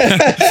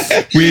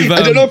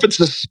 I don't know if it's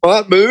a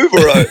smart move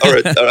or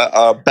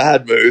a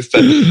bad move,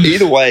 but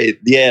either way,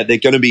 yeah, they're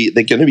going to be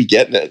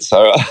getting it.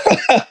 So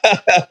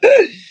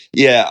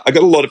yeah, I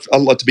got a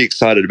lot to be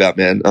excited about,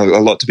 man. A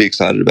lot to be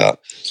excited about.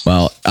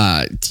 Well,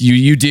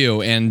 you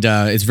do, and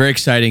it's very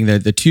exciting.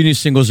 The 2 new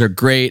singles are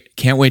great.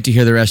 Can't wait to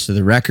hear the rest of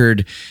the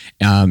record.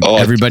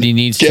 Everybody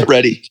needs to get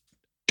ready.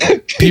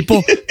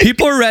 People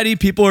are ready.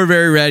 People are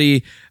very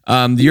ready.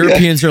 The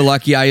Europeans are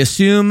lucky. I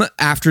assume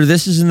after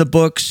this is in the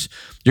books,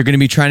 you're going to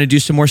be trying to do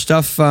some more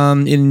stuff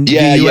in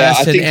the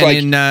US and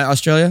in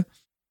Australia.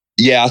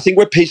 Yeah, I think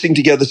we're piecing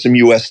together some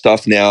US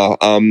stuff now.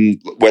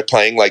 We're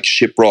playing like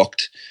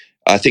Shiprocked.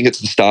 I think it's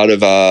the start of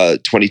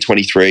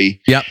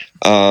 2023. Yep.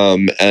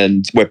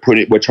 And we're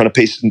trying to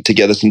piece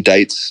together some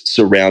dates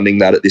surrounding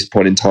that at this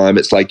point in time.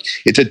 It's like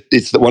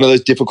it's one of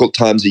those difficult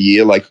times a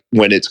year, like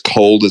when it's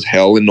cold as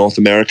hell in North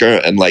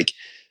America, and like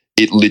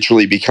it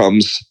literally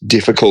becomes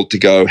difficult to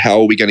go, how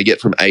are we going to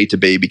get from A to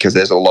B, because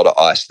there's a lot of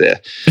ice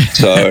there.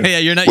 So yeah,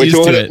 you're not used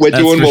to it. We're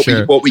doing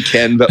what we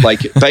can, but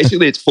like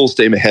basically it's full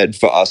steam ahead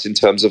for us in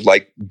terms of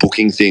like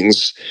booking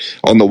things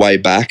on the way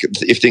back.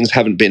 If things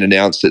haven't been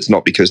announced, it's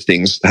not because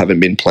things haven't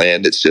been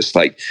planned. It's just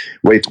like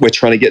we're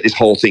trying to get this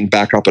whole thing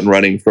back up and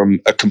running from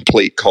a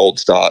complete cold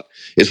start.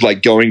 It's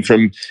like going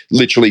from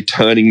literally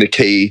turning the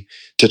key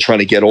to trying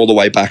to get all the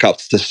way back up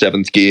to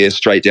 7th gear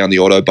straight down the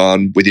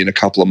Autobahn within a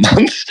couple of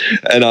months.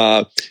 And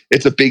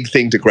it's a big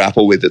thing to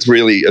grapple with. It's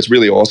really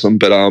awesome,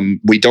 but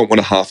we don't want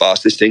to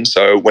half-ass this thing.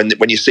 So when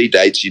you see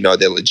dates, you know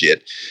they're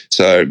legit.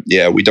 So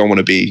yeah, we want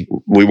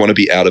to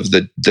be out of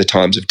the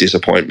times of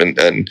disappointment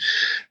and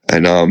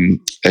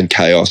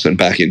chaos and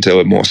back into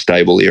a more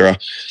stable era.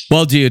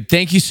 Well, dude,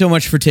 thank you so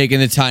much for taking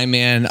the time,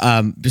 man.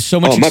 There's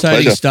so much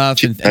exciting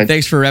stuff, and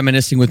thanks for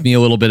reminiscing with me a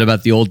little bit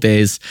about the old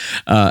days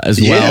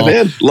as well.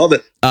 Yeah, man, love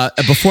it.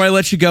 Before I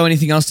let you go,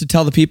 anything else to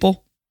tell the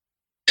people?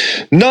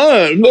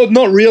 No,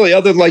 not really.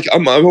 Other than like I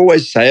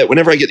always say it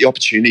whenever I get the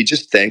opportunity.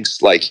 Just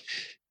thanks, like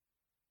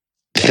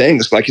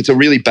thanks. Like it's a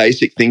really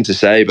basic thing to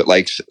say, but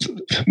like,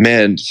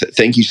 man,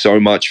 thank you so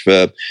much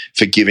for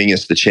giving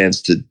us the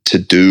chance to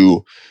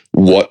do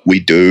what we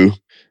do,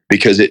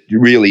 because it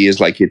really is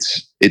like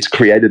it's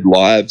created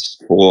lives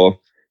for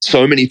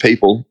so many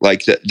people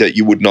like that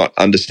you would not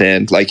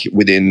understand, like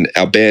within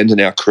our band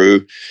and our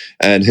crew,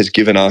 and has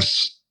given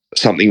us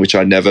something which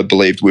I never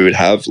believed we would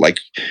have, like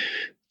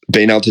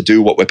being able to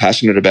do what we're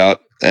passionate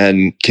about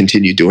and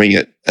continue doing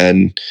it.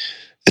 And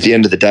at the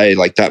end of the day,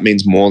 like that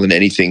means more than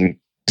anything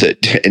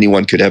that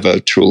anyone could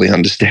ever truly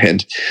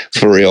understand,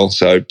 for real.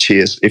 So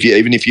cheers. If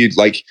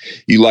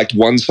you liked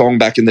one song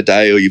back in the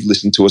day, or you've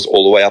listened to us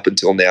all the way up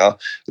until now,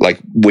 like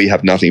we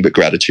have nothing but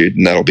gratitude,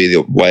 and that'll be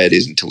the way it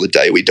is until the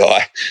day we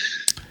die.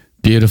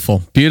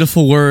 Beautiful,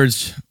 beautiful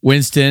words,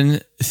 Winston.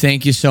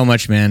 Thank you so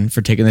much, man,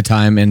 for taking the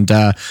time, and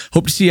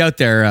hope to see you out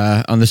there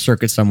on the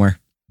circuit somewhere.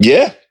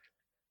 Yeah.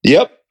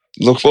 Yep.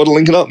 Look forward to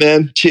linking up,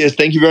 man. Cheers.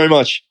 Thank you very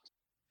much.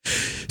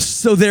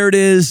 So there it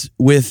is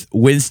with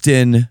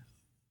Winston.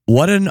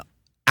 What an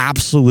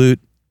absolute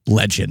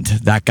legend.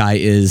 That guy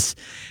is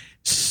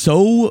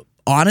so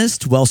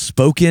honest,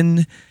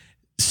 well-spoken,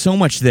 so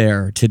much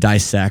there to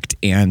dissect,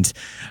 and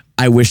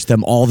I wish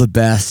them all the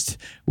best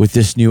with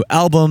this new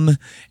album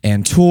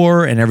and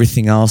tour and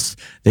everything else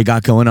they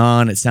got going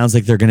on. It sounds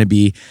like they're going to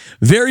be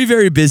very,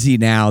 very busy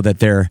now that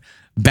they're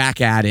back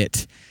at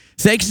it.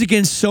 Thanks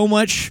again so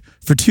much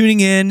for tuning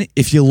in.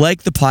 If you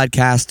like the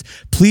podcast,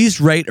 please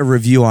write a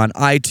review on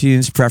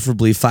iTunes,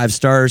 preferably 5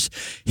 stars.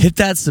 Hit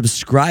that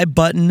subscribe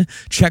button.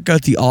 Check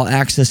out the All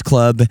Access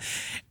Club.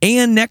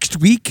 And next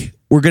week,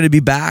 we're going to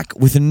be back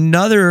with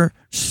another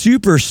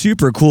super,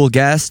 super cool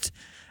guest.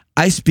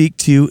 I speak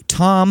to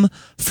Tom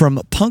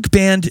from punk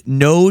band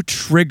No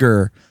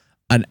Trigger,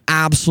 an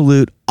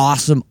absolute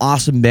awesome,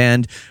 awesome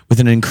band with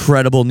an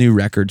incredible new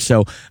record.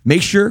 So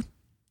make sure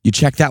you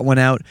check that one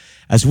out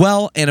as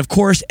well. And of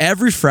course,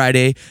 every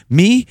Friday,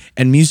 me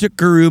and music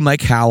guru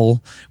Mike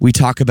Howell, we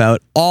talk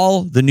about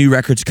all the new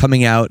records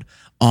coming out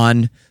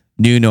on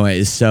New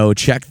Noise. So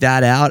check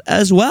that out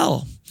as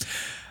well.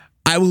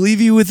 I will leave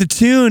you with a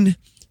tune.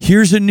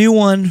 Here's a new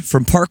one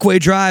from Parkway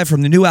Drive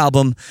from the new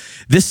album.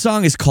 This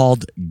song is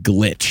called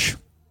Glitch.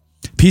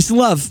 Peace and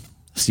love.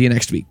 See you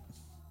next week.